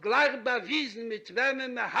das hat gleich bewiesen, mit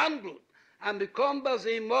wem er handelt. Und bekommt bei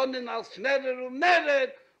Simonen als Mörder und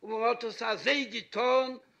Mörder, und man hat es auch sehr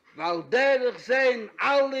getan, weil der sehen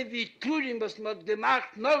alle wie Turim, was man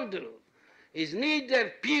gemacht noch drauf. Ist nicht der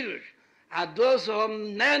Pirush, aber das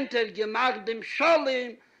haben nennt gemacht dem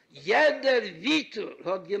Scholim, jeder Vitur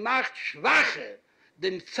hat gemacht Schwache,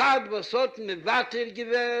 dem Zeit, was hat mit Watter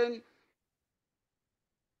gewählt.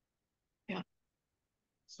 Yeah.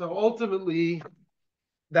 So ultimately,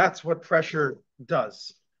 that's what pressure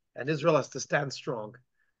does. And Israel has to stand strong.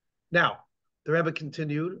 Now, the Rebbe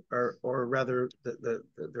continued, or rather, the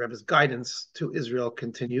Rebbe's guidance to Israel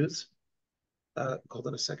continues. Hold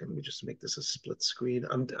on a second. Let me just make this a split screen.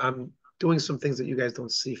 I'm doing some things that you guys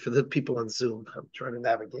don't see for the people on Zoom. I'm trying to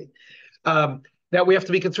navigate. That we have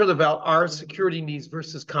to be concerned about our security needs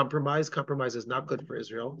versus compromise. Compromise is not good for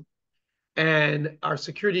Israel. And our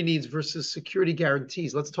security needs versus security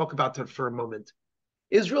guarantees. Let's talk about that for a moment.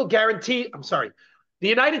 The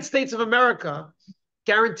United States of America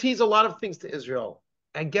guarantees a lot of things to Israel.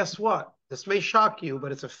 And guess what? This may shock you,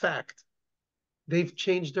 but it's a fact. They've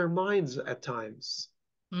changed their minds at times,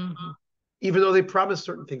 even though they promised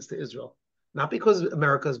certain things to Israel. Not because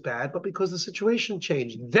America is bad, but because the situation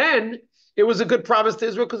changed. Then it was a good promise to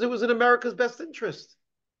Israel because it was in America's best interest.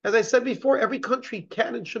 As I said before, every country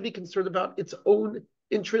can and should be concerned about its own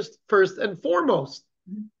interest first and foremost.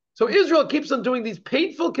 So Israel keeps on doing these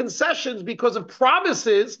painful concessions because of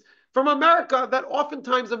promises from America that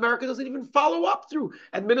oftentimes America doesn't even follow up through.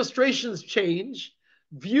 Administrations change,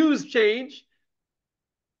 views change,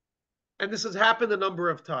 and this has happened a number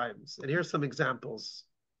of times. And here's some examples.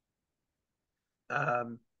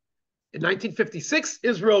 In 1956,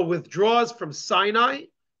 Israel withdraws from Sinai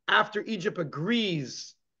after Egypt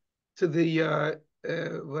agrees to the,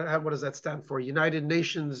 what does that stand for? United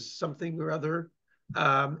Nations something or other.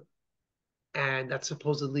 And that's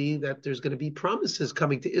supposedly that there's going to be promises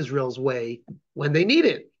coming to Israel's way when they need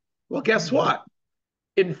it. Well, guess what?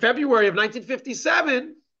 In February of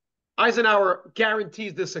 1957, Eisenhower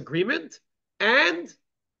guarantees this agreement, and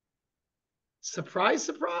surprise,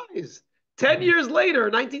 surprise, 10 years later,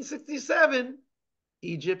 1967,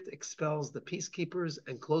 Egypt expels the peacekeepers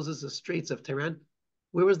and closes the Straits of Tehran.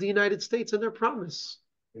 Where was the United States in their promise?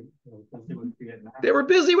 They were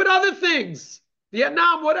busy with other things.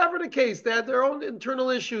 Vietnam, whatever the case, they had their own internal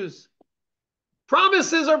issues.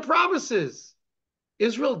 Promises are promises.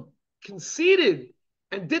 Israel conceded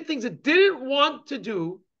and did things it didn't want to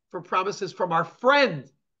do for promises from our friend.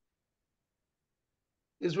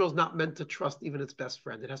 Israel's not meant to trust even its best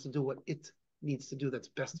friend. It has to do what it needs to do that's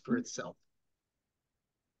best for itself.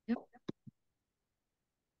 Yep.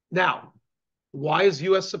 Now, why does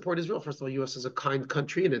U.S. support Israel? First of all, U.S. is a kind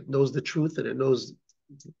country and it knows the truth and it knows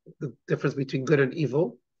the difference between good and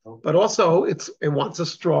evil. But also, it wants a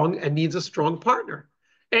strong and needs a strong partner.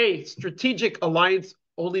 A strategic alliance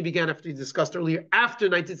only began, after we discussed earlier, after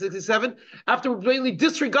 1967, after we blatantly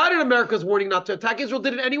disregarded America's warning not to attack. Israel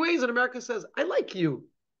did it anyways, and America says, I like you.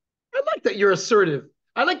 I like that you're assertive.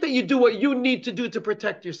 I like that you do what you need to do to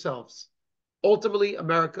protect yourselves. Ultimately,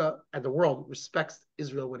 America and the world respects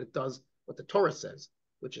Israel when it does what the Torah says,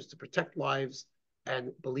 which is to protect lives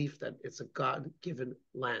and belief that it's a God-given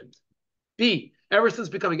land. B, ever since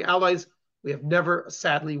becoming allies, we have never,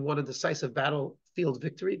 sadly, won a decisive battlefield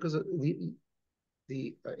victory because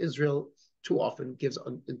the Israel too often gives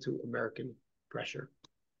into American pressure.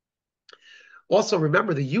 Also,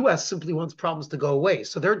 remember, the U.S. simply wants problems to go away.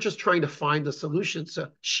 So they're just trying to find a solution. So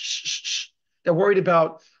they're worried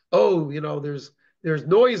about, oh, you know, there's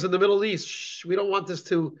noise in the Middle East. We don't want this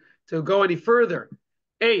to go any further.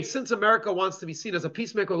 A, since America wants to be seen as a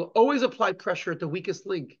peacemaker, will always apply pressure at the weakest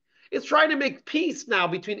link. It's trying to make peace now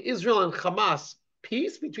between Israel and Hamas.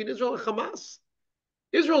 Peace between Israel and Hamas?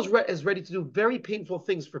 Israel is ready to do very painful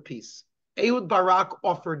things for peace. Ehud Barak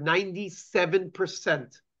offered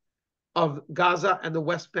 97% of Gaza and the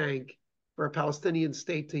West Bank for a Palestinian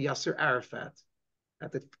state to Yasser Arafat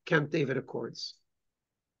at the Camp David Accords.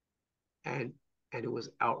 And it was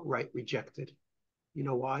outright rejected. You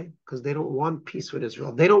know why? Because they don't want peace with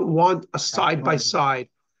Israel. They don't want a side-by-side.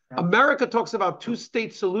 America talks about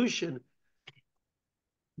two-state solution.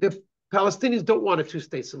 The Palestinians don't want a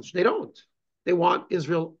two-state solution. They don't. They want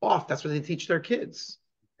Israel off. That's what they teach their kids.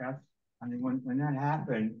 I mean, when that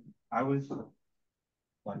happened, I was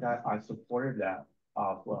like, I supported that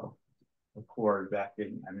accord back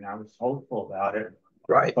in. I mean, I was hopeful about it.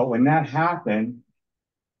 Right. But when that happened,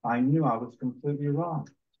 I knew I was completely wrong.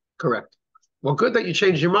 Correct. Well, good that you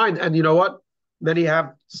changed your mind. And you know what? Many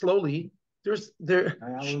have slowly. There's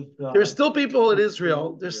still people in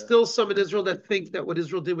Israel. There's still some in Israel that think that what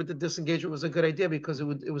Israel did with the disengagement was a good idea because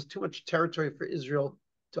it was too much territory for Israel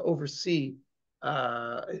to oversee.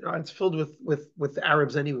 It's filled with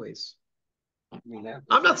Arabs anyways.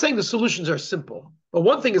 I'm not saying the solutions are simple, but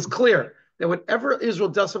one thing is clear, that whenever Israel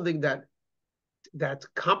does something that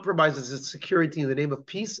compromises its security in the name of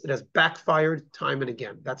peace, it has backfired time and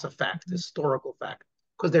again. That's a fact, historical fact.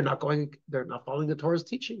 Because they're not following the Torah's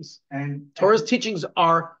teachings. And Torah's teachings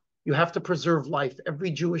are, you have to preserve life.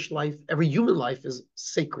 Every Jewish life, every human life is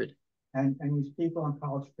sacred. And these people on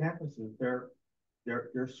college campuses, they're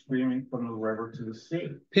screaming from the river to the sea.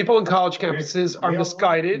 People in college campuses are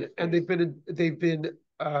misguided, and they've been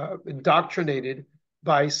indoctrinated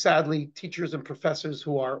by, sadly, teachers and professors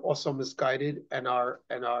who are also misguided and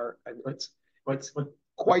it's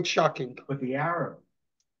quite shocking. But the Arabs,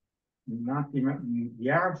 not the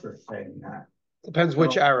Arabs are saying that. Depends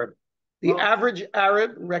which Arab. The average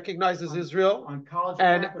Arab recognizes Israel on college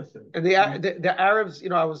campuses. And the Arabs, you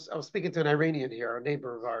know, I was speaking to an Iranian here, a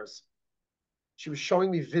neighbor of ours. She was showing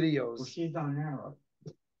me videos. Well, she's not an Arab.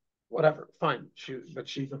 Whatever, fine. She's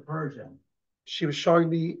a Persian. She was showing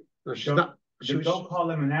me. No, she's not. Don't call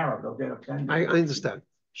them an Arab. They'll get offended. I understand.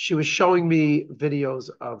 She was showing me videos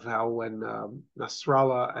of how when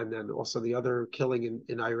Nasrallah and then also the other killing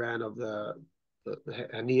in Iran of the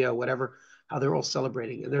Hania, whatever, how they're all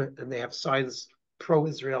celebrating and they have signs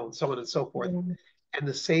pro-Israel and so on and so forth. And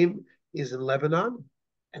the same is in Lebanon,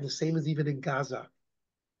 and the same is even in Gaza.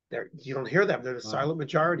 You don't hear them. They're the silent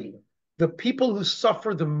majority. The people who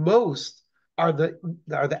suffer the most are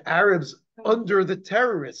the Arabs under the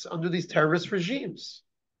terrorists, under these terrorist regimes.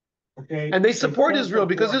 Okay. And they support Israel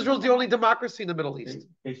because Israel's the only democracy in the Middle East.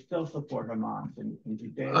 They still support Hamas in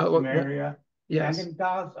Judea, Samaria, and in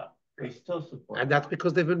Gaza. They still support. And that's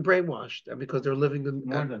because they've been brainwashed and because they're living in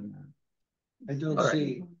more than that. I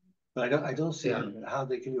don't see how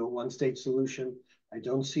they can do a one-state solution. I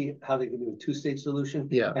don't see how they can do a two-state solution.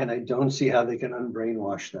 Yeah. And I don't see how they can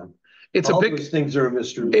unbrainwash them. Those things are a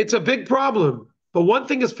mystery. It's a big problem. But one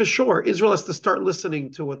thing is for sure, Israel has to start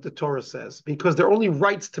listening to what the Torah says because their only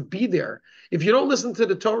rights to be there. If you don't listen to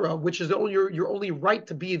the Torah, which is your only right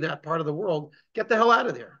to be in that part of the world, get the hell out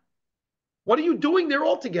of there. What are you doing there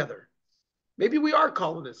altogether? Maybe we are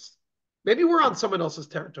colonists. Maybe we're on someone else's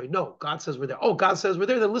territory. No, God says we're there. Oh, God says we're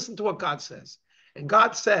there. Then listen to what God says. And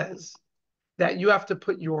God says that you have to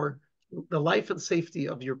put the life and safety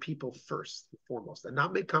of your people first and foremost and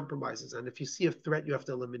not make compromises. And if you see a threat, you have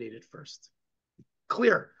to eliminate it first.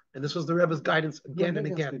 clear. And this was the Rebbe's guidance again and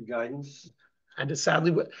again. Good guidance. And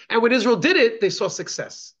sadly, and when Israel did it, they saw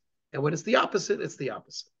success. And when it's the opposite, it's the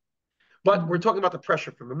opposite. But we're talking about the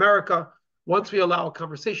pressure from America. Once we allow a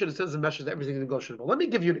conversation, it sends a message that everything is negotiable. Let me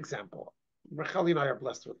give you an example. Racheli and I are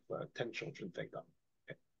blessed with 10 children, thank God.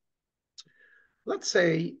 Okay. Let's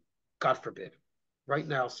say, God forbid, right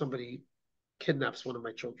now somebody kidnaps one of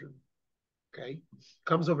my children, okay?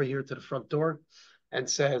 Comes over here to the front door and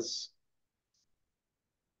says,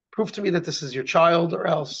 prove to me that this is your child or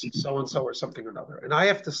else so-and-so or something or another. And I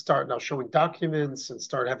have to start now showing documents and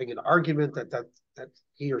start having an argument that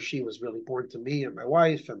he or she was really born to me and my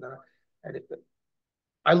wife. And if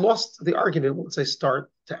I lost the argument once I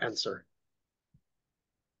start to answer.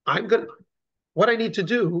 What I need to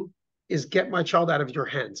do is get my child out of your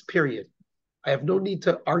hands, period. I have no need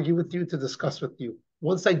to argue with you, to discuss with you.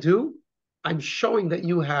 Once I do, I'm showing that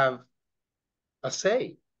you have a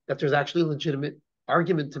say, that there's actually a legitimate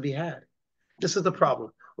argument to be had. This is the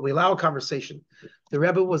problem. When we allow a conversation, the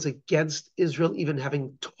Rebbe was against Israel even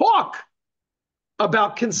having talk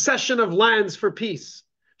about concession of lands for peace.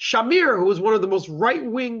 Shamir, who was one of the most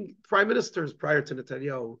right-wing prime ministers prior to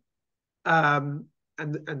Netanyahu, and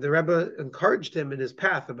the Rebbe encouraged him in his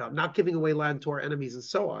path about not giving away land to our enemies and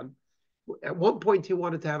so on. At one point, he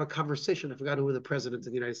wanted to have a conversation. I forgot who the president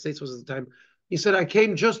of the United States was at the time. He said, I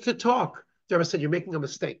came just to talk. The Rebbe said, you're making a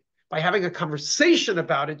mistake. By having a conversation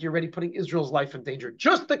about it, you're already putting Israel's life in danger.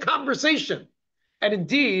 Just the conversation. And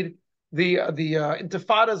indeed, the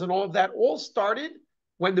intifadas and all of that all started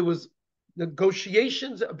when there was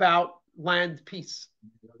negotiations about land peace.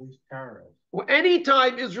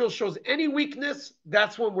 Anytime Israel shows any weakness,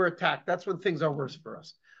 that's when we're attacked. That's when things are worse for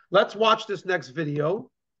us. Let's watch this next video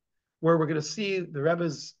where we're going to see the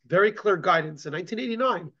Rebbe's very clear guidance in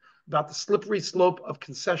 1989 about the slippery slope of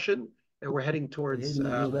concession, and we're heading towards... in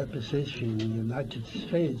the United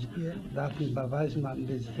States, that beweisen man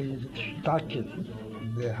das Starke,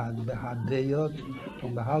 Behadeyot,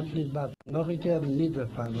 und behalten nicht, was noch ich habe nicht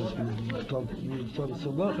erfahren, was mit sonst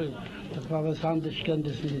Woche, das war was anderes, kann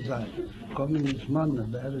das nicht sein. Kommen ins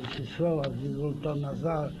Mann, der ist so, als die Sultan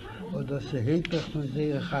Nazar, oder das Heper von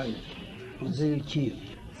sehr Chai, und sehr Kiel.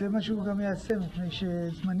 זה מה שהוא גם יעשה, מפני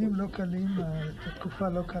שזמנים לא קלים, התקופה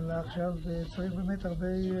לא קלה עכשיו, וצריך באמת הרבה...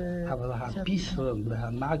 אבל הפיסרון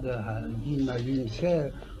והמגה, הגינאים זה,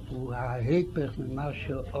 הוא ההיפך ממה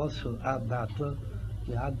שעשו הדאטו,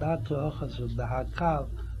 והדאטו אוחזו בהקו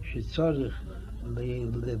שצריך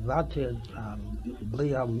לבטל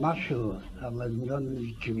בלי על משהו, על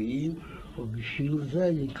עניונים קבועים, ובשביל זה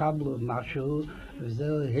יקבלו משהו, וזה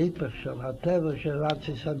ההיפך של הטבע של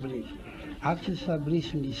ארץ הברית. ארץ הברית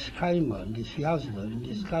נסקיימה, נסייזדה,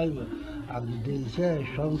 נסקיימה, על ידי זה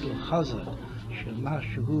שומדו חזק,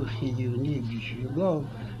 שמשהו חיוני בשבילו,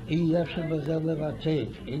 אי אפשר בזה לבטל.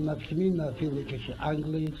 אין מפנימים אפילו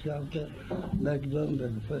כשאנגליה התייבדה נגדו,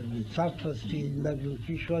 וצרפתי נגדו,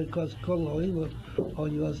 כשהוא כל העולם,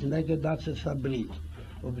 הוא אז נגד ארץ הברית.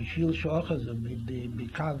 ובשביל שאוחזו,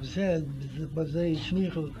 בקו זה, בזה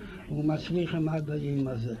הצליחו, ומצליחים עד היום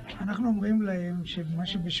הזה. אנחנו אומרים להם שמה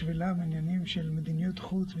שבשבילם עניינים של מדיניות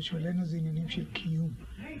חוץ, בשבילנו זה עניינים של קיום.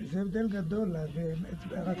 זה הבדל גדול,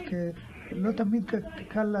 רק לא תמיד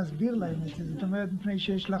קל להסביר להם את זה. זאת אומרת, מפני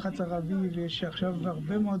שיש לחץ ערבי, ויש עכשיו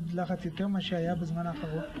הרבה מאוד לחץ יותר מה שהיה בזמן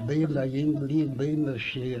האחרון. בין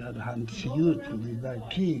שהמציאות,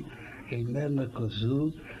 לדעתי, איננה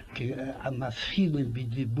כזו, כי המתחילים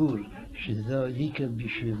בדיבור, שזה עיקר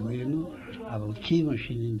בשבילנו, אבל כיוון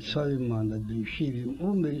שנמצאים אנשים עם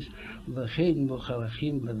אומץ, לכן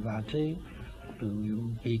מוכרחים לבטל,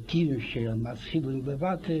 וכיוון שמתחילים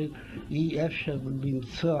לבטל, אי אפשר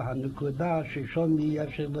למצוא הנקודה ששם אי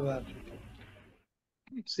אפשר לבטל.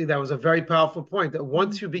 See, that was a very powerful point, that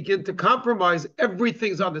once you begin to compromise,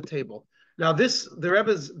 everything's on the table. Now, these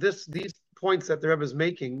points that the Rebbe is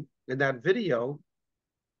making in that video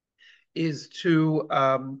is to,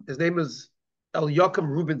 his name is Eliakim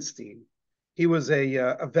Rubinstein. He was a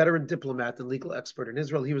veteran diplomat and legal expert in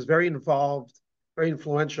Israel. He was very involved, very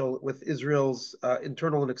influential with Israel's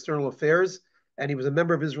internal and external affairs, and he was a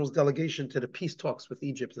member of Israel's delegation to the peace talks with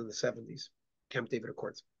Egypt in the 70s, Camp David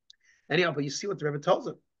Accords. Anyhow, but you see what the Rebbe tells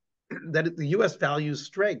him, that the U.S. values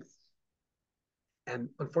strength. And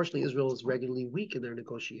unfortunately, Israel is regularly weak in their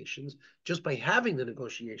negotiations just by having the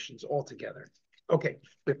negotiations altogether. Okay,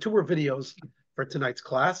 we have two more videos for tonight's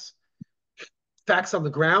class. Facts on the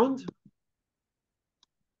ground.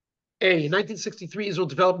 A, in 1963, Israel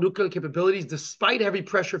developed nuclear capabilities despite heavy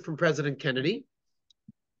pressure from President Kennedy.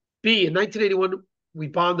 B, in 1981, we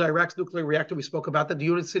bombed Iraq's nuclear reactor. We spoke about that. The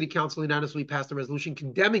UN City Council unanimously passed a resolution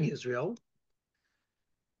condemning Israel.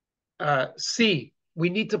 C, we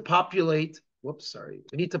need to populate, we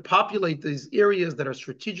need to populate these areas that are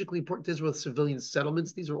strategically important to Israel, civilian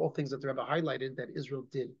settlements. These are all things that the Rebbe highlighted that Israel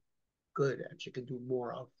did good and she could do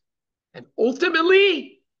more of. And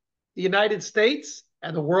ultimately, the United States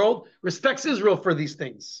and the world respects Israel for these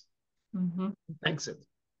things. Thanks it.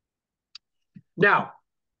 Now,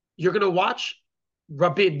 you're going to watch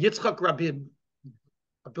Yitzchak Rabin,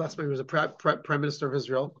 blessed man, he was a prime minister of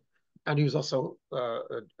Israel, and he was also a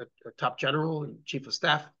top general and chief of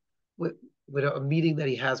staff, with a meeting that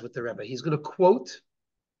he has with the Rebbe. He's going to quote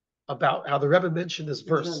about how the Rebbe mentioned this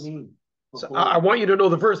verse. So I want you to know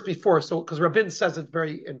the verse before, because Rabin says it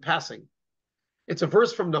very in passing. It's a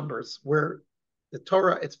verse from Numbers where the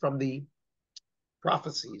Torah, it's from the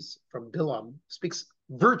prophecies from Bilam, speaks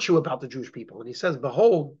virtue about the Jewish people. And he says,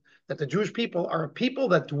 behold, that the Jewish people are a people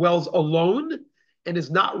that dwells alone and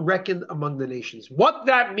is not reckoned among the nations. What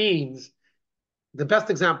that means, the best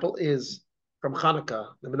example is from Hanukkah.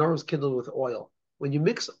 The menorah was kindled with oil. When you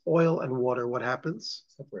mix oil and water, what happens?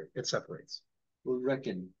 It separates. Well,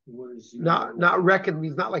 reckon. What is not reckon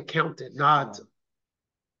means not like counted, not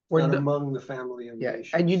among the family of nations.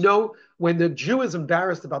 And you know, when the Jew is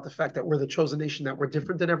embarrassed about the fact that we're the chosen nation, that we're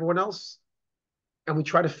different than everyone else, and we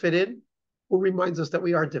try to fit in, who reminds us that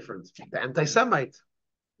we are different? The anti-Semite.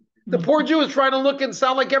 The poor Jew is trying to look and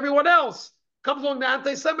sound like everyone else. Comes along the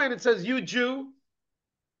anti-Semite and says, you Jew.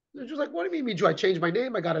 The Jew's like, what do you mean, me Jew? I changed my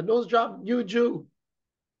name. I got a nose job. You Jew.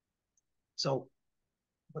 So,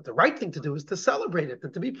 but the right thing to do is to celebrate it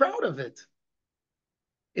and to be proud of it.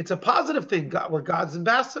 It's a positive thing. We're God's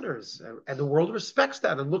ambassadors, and the world respects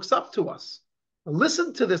that and looks up to us.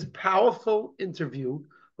 Listen to this powerful interview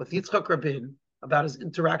with Yitzchak Rabin about his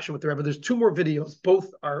interaction with the Rebbe. There's two more videos.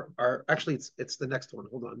 Both are actually, it's the next one.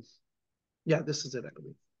 Hold on. Yeah, this is it, I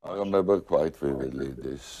believe. I remember quite vividly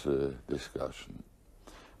this discussion.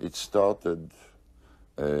 It started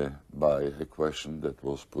by a question that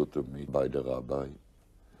was put to me by the rabbi.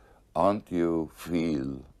 Aren't you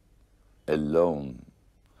feel alone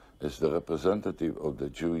as the representative of the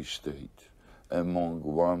Jewish state among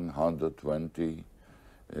 120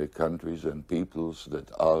 countries and peoples that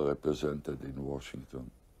are represented in Washington?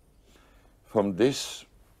 From this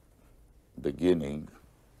beginning,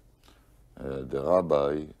 the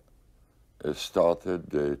rabbi started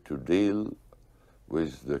to deal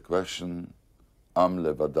with the question, Am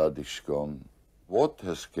levadad ishkon, what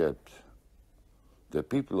has kept the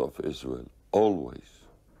people of Israel always,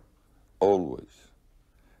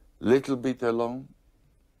 little bit alone,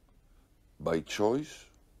 by choice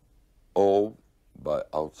or by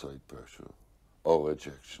outside pressure or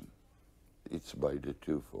rejection. It's by the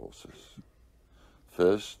two forces.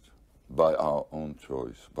 First, by our own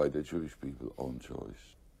choice, by the Jewish people's own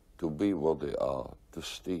choice, to be what they are, to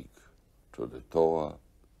stick to the Torah,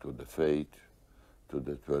 to the faith, to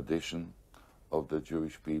the tradition of the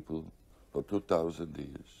Jewish people for 2,000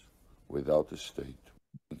 years, without a state.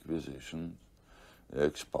 Inquisition,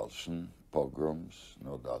 expulsion, pogroms,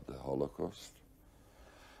 no doubt the Holocaust.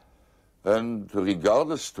 And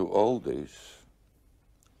regardless to all this,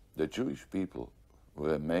 the Jewish people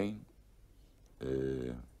remain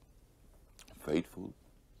faithful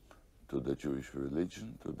to the Jewish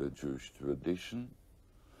religion, to the Jewish tradition,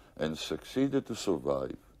 and succeeded to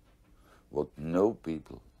survive what no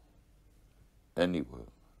people anywhere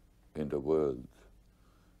in the world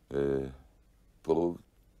proved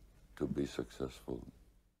to be successful.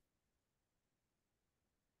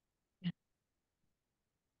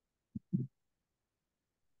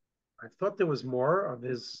 I thought there was more of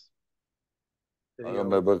his video. I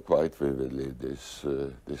remember quite vividly this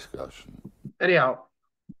discussion. Anyhow,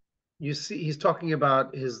 you see, he's talking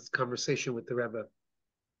about his conversation with the Rebbe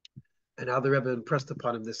and how the Rebbe impressed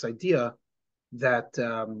upon him this idea that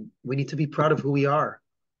we need to be proud of who we are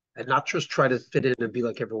and not just try to fit in and be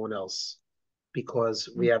like everyone else, because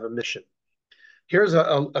we have a mission. Here's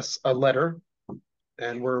a letter,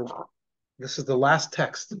 and this is the last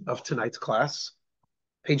text of tonight's class.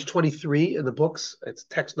 Page 23 in the books, it's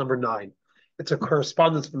text number 9. It's a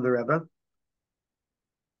correspondence from the Rebbe.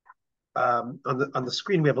 On the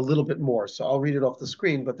screen, we have a little bit more, so I'll read it off the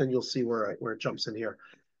screen, but then you'll see where it jumps in here.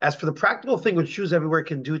 As for the practical thing which Jews everywhere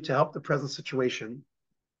can do to help the present situation,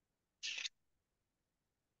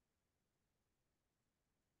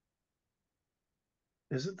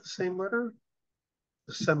 is it the same letter?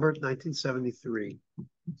 December 1973.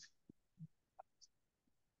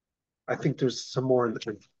 I think there's some more in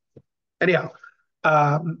the. Anyhow,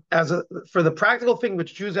 for the practical thing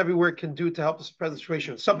which Jews everywhere can do to help this present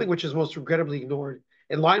situation, something which is most regrettably ignored,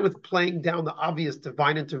 in line with playing down the obvious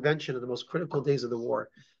divine intervention in the most critical days of the war.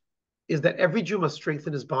 is that every Jew must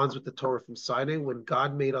strengthen his bonds with the Torah from Sinai when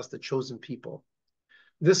God made us the chosen people.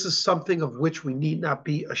 This is something of which we need not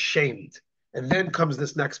be ashamed. And then comes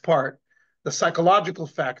this next part. The psychological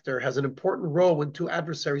factor has an important role when two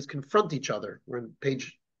adversaries confront each other. We're in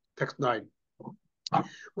text 9.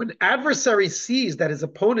 When adversary sees that his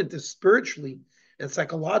opponent is spiritually and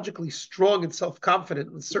psychologically strong and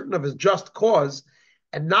self-confident and certain of his just cause,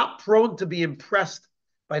 and not prone to be impressed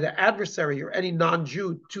by the adversary or any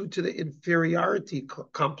non-Jew due to the inferiority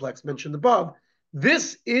complex mentioned above,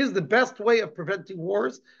 this is the best way of preventing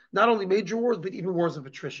wars, not only major wars, but even wars of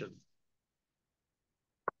attrition.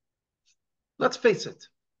 Let's face it,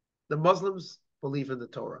 the Muslims believe in the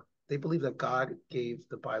Torah. They believe that God gave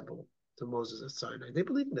the Bible to Moses at Sinai. They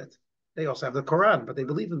believe in it. They also have the Quran, but they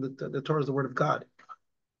believe in the Torah is the word of God.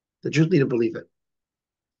 The Jews need to believe it.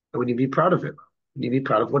 And we need to be proud of it. We need to be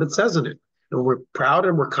proud of what it says in it. And when we're proud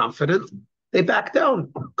and we're confident, they back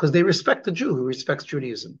down because they respect the Jew who respects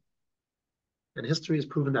Judaism. And history has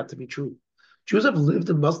proven that to be true. Jews have lived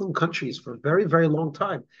in Muslim countries for a very, very long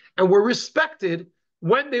time and were respected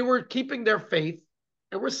when they were keeping their faith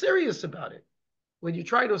and were serious about it. When you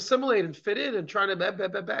try to assimilate and fit in and try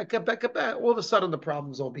to all of a sudden the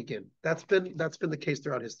problems all begin. That's been the case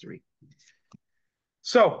throughout history.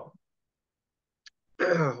 So,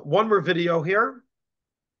 one more video here.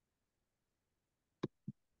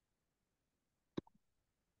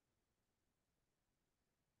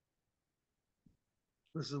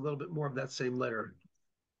 This is a little bit more of that same letter.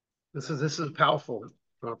 This is a powerful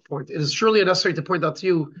point. It is surely necessary to point out to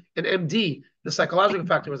you an MD. The psychological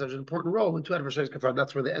factor was such an important role when two adversaries confront.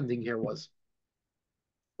 That's where the ending here was.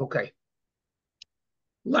 Okay.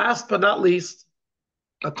 Last but not least,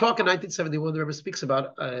 a talk in 1971, the Rebbe speaks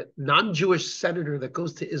about a non-Jewish senator that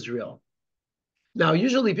goes to Israel. Now,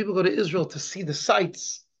 usually people go to Israel to see the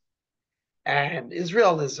sights. And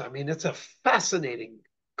Israel is, I mean, it's a fascinating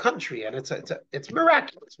country, and it's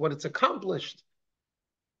miraculous what it's accomplished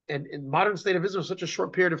and in modern state of Israel in such a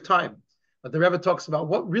short period of time. But the Rebbe talks about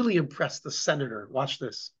what really impressed the senator. Watch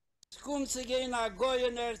this.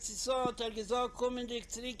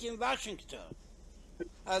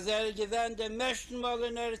 Als gewähnt der Mächtenmal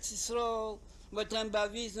in Eretz-Yisrael, mit einem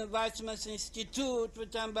bewiesen Weizmanns Institut,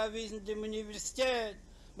 mit einem bewiesen der Universität,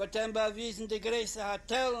 mit einem bewiesen der größte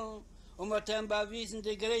Hotel und mit einem bewiesen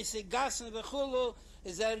der größte Gassen und Chulu,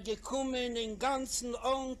 ist gekommen in ganzen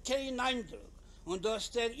ohne kein Eindruck. Und das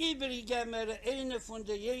der übrige eine von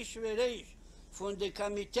der Yeshua Reich, von den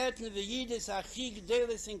Komiteeten wie jedes Archig,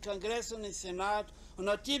 Deles in Kongress und im Senat, und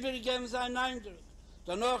hat übergegeben seinen Eindruck.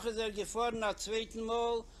 Danach ist gefahren nach zweiten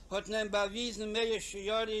Mal, hat einen bewiesen Meir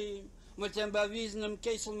Shiori, mit einem bewiesenen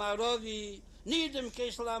Kessel Marovi, nicht dem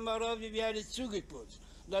Kessel Marovi, wie ist zugeputzt,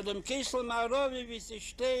 da dem Kessel Marovi, wie sie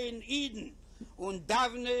stehen, Iden und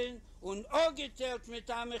Davnen und auch geteilt mit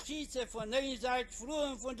einer Mechize von einer Seite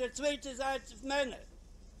Frauen, von der zweiten Seite Männer.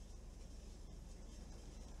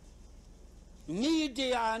 Nie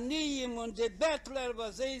die Aniem und die Bettler,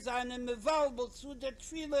 was sie seinen Mewalbel zu der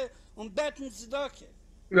Tfile und betten Zdoke.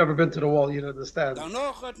 You've never been to the wall, you don't understand.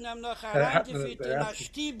 Danach hat man noch herangeführt in der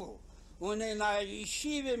Stiebel und in einer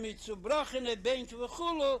Yeshiva mit zerbrochenen Bänken und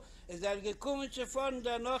Chulu ist gekommen zu fahren,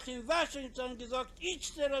 danach in Washington gesagt,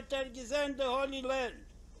 ich hat gesehen, der Holy Land.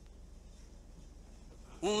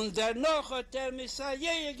 Und danach hat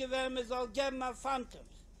Messiah gewählt, man soll geben auf Phantoms.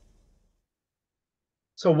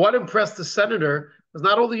 So what impressed the senator was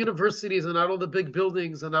not all the universities and not all the big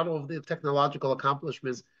buildings and not all of the technological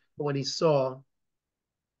accomplishments, but when he saw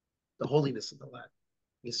the holiness of the land.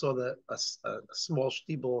 He saw a small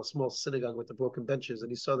shtibel, a small synagogue with the broken benches,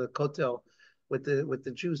 and he saw the kotel with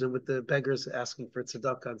the Jews and with the beggars asking for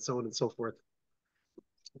tzedakah and so on and so forth.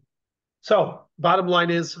 So, bottom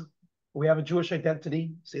line is, we have a Jewish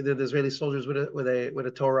identity. See, the Israeli soldiers with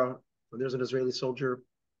a Torah. When there's an Israeli soldier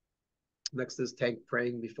next to his tank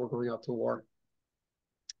praying before going out to war.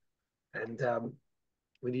 And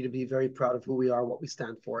we need to be very proud of who we are, what we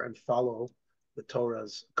stand for, and follow the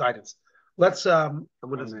Torah's guidance. Let's, okay.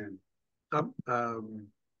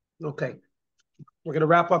 We're going to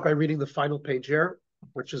wrap up by reading the final page here,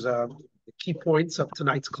 which is the key points of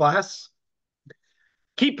tonight's class.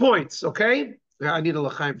 Key points, okay? I need a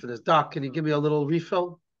l'chaim for this. Doc, can you give me a little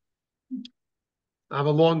refill? I have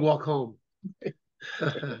a long walk home.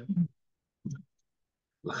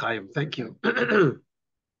 L'chaim, thank you. The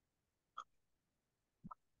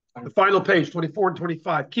final page, 24 and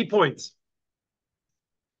 25, key points.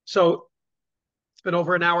 So it's been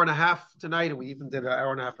over an hour and a half tonight, and we even did an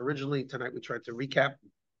hour and a half originally. Tonight we tried to recap.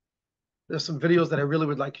 There's some videos that I really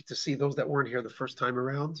would like you to see, those that weren't here the first time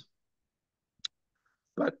around.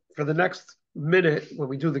 But for the next minute, when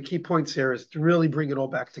we do the key points here, is to really bring it all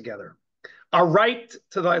back together. Our right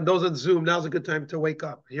to the, and those on Zoom, now's a good time to wake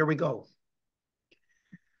up. Here we go.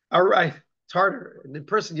 All right, it's harder. And in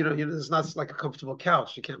person, it's not like a comfortable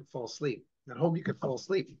couch. You can't fall asleep. At home, you can fall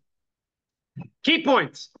asleep. Key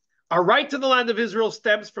points. Our right to the land of Israel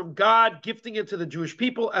stems from God gifting it to the Jewish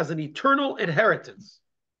people as an eternal inheritance.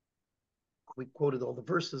 We quoted all the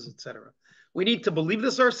verses, etc. We need to believe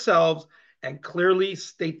this ourselves and clearly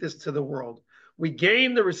state this to the world. We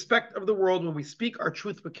gain the respect of the world when we speak our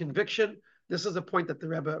truth with conviction. This is a point that the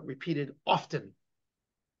Rebbe repeated often.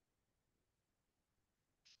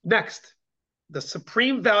 Next, the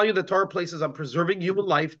supreme value the Torah places on preserving human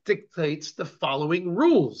life dictates the following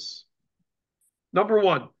rules. Number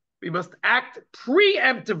one, we must act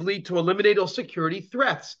preemptively to eliminate all security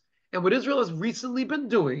threats. And what Israel has recently been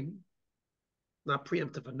doing, not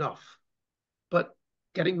preemptive enough, but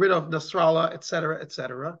getting rid of Nasrallah,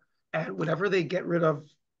 etc., and whenever they get rid of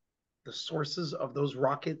the sources of those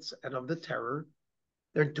rockets and of the terror,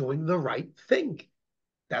 they're doing the right thing.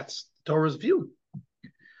 That's Torah's view.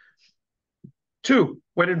 Two,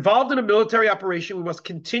 when involved in a military operation, we must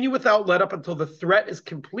continue without let up until the threat is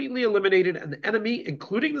completely eliminated and the enemy,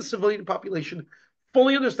 including the civilian population,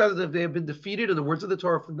 fully understands that they have been defeated, in the words of the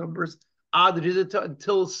Torah from Numbers,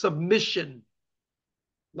 until submission,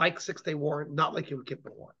 like Six-Day War, not like Yom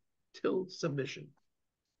Kippur War, till submission.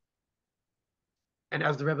 And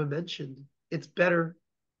as the Rebbe mentioned, it's better.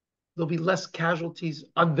 There'll be less casualties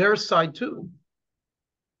on their side too.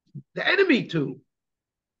 The enemy too.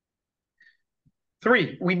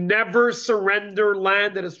 Three, we never surrender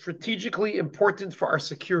land that is strategically important for our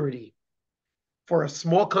security. For a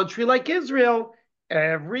small country like Israel,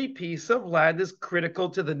 every piece of land is critical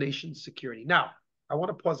to the nation's security. Now, I want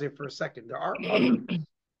to pause here for a second. There are others,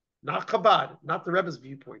 not Chabad, not the Rebbe's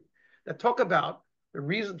viewpoint, that talk about the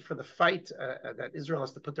reason for the fight that Israel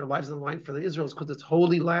has to put their lives on the line for Israel is because it's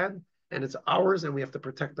holy land and it's ours and we have to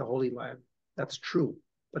protect the holy land. That's true,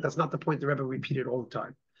 but that's not the point the Rebbe repeated all the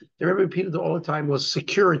time. The Rebbe repeated all the time was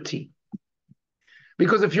security.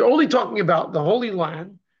 Because if you're only talking about the Holy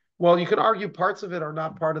Land, well, you can argue parts of it are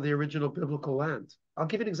not part of the original biblical land. I'll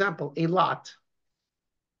give you an example. Eilat,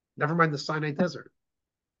 never mind the Sinai Desert.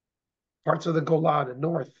 Parts of the Golan and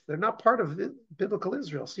North, they're not part of biblical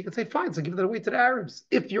Israel. So you can say, fine, so give that away to the Arabs.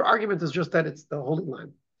 If your argument is just that it's the Holy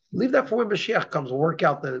Land. Leave that for when Mashiach comes, we'll work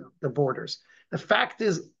out the borders. The fact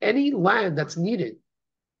is, any land that's needed,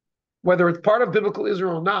 whether it's part of biblical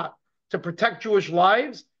Israel or not, to protect Jewish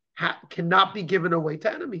lives, cannot be given away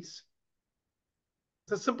to enemies.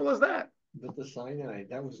 It's as simple as that. But the Sinai,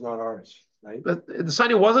 that was not ours, right? But the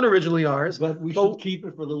Sinai wasn't originally ours. But we should keep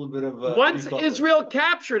it for a little bit of... once Israel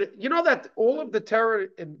captured it, you know that all of the terror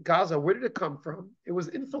in Gaza, where did it come from? It was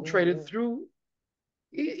infiltrated through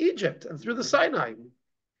Egypt and through the Sinai.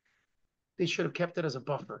 They should have kept it as a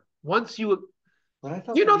buffer. Once you...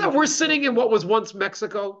 You know that we're sitting in what was once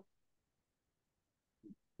Mexico?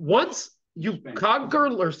 Once you conquer,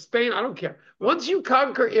 or Spain, I don't care. Once you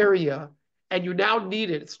conquer area and you now need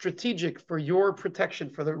it, strategic for your protection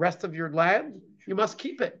for the rest of your land, you must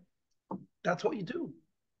keep it. That's what you do.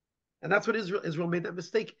 And that's what Israel made that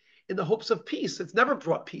mistake in the hopes of peace. It's never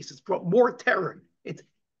brought peace. It's brought more terror. It's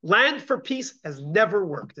land for peace has never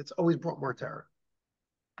worked. It's always brought more terror.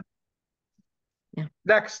 Yeah.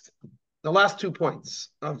 Next, the last 2 points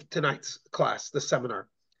of tonight's class, the seminar.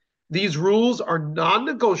 These rules are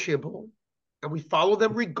non-negotiable, and we follow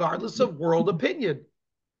them regardless of world opinion.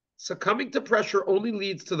 Succumbing to pressure only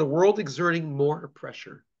leads to the world exerting more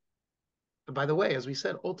pressure. And by the way, as we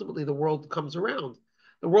said, ultimately the world comes around.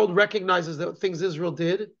 The world recognizes that things Israel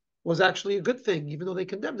did was actually a good thing, even though they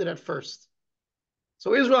condemned it at first.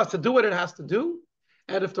 So Israel has to do what it has to do,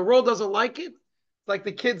 and if the world doesn't like it, it's like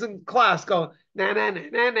the kids in class go, nah, nah, nah,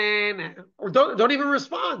 nah, nah, nah, or don't even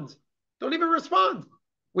respond. Don't even respond.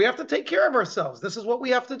 We have to take care of ourselves. This is what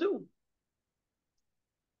we have to do.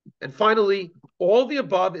 And finally, all the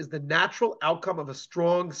above is the natural outcome of a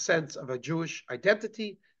strong sense of a Jewish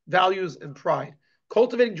identity, values, and pride.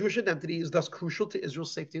 Cultivating Jewish identity is thus crucial to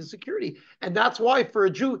Israel's safety and security. And that's why for a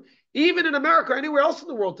Jew, even in America or anywhere else in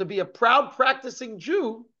the world, to be a proud practicing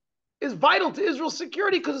Jew is vital to Israel's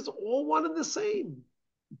security because it's all one and the same.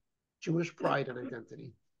 Jewish pride and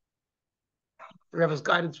identity. The Rebbe's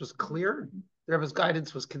guidance was clear. The Rebbe's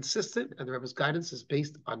guidance was consistent, and the Rebbe's guidance is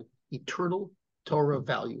based on eternal Torah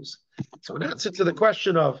values. So in answer to the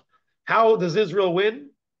question of how does Israel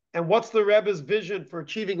win, and what's the Rebbe's vision for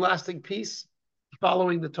achieving lasting peace,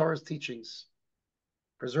 following the Torah's teachings.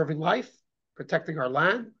 Preserving life, protecting our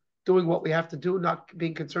land, doing what we have to do, not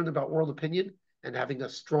being concerned about world opinion, and having a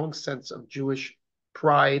strong sense of Jewish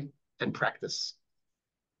pride, and practice.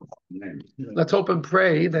 Let's hope and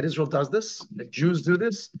pray that Israel does this, that Jews do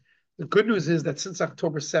this. The good news is that since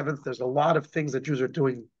October 7th, there's a lot of things that Jews are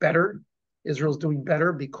doing better. Israel's doing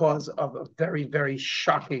better because of a very, very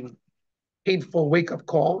shocking, painful wake-up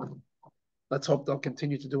call. Let's hope they'll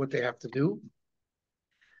continue to do what they have to do.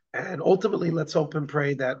 And ultimately, let's hope and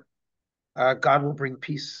pray that God will bring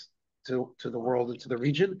peace to the world and to the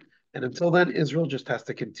region. And until then, Israel just has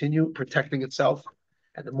to continue protecting itself.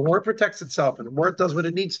 And the more it protects itself and the more it does what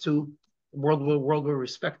it needs to, the more the world will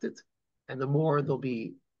respect it. And the more there'll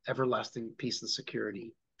be everlasting peace and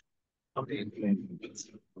security. Amen.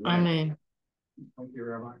 Amen. Thank you,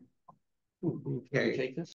 Rabbi. Okay. Take this?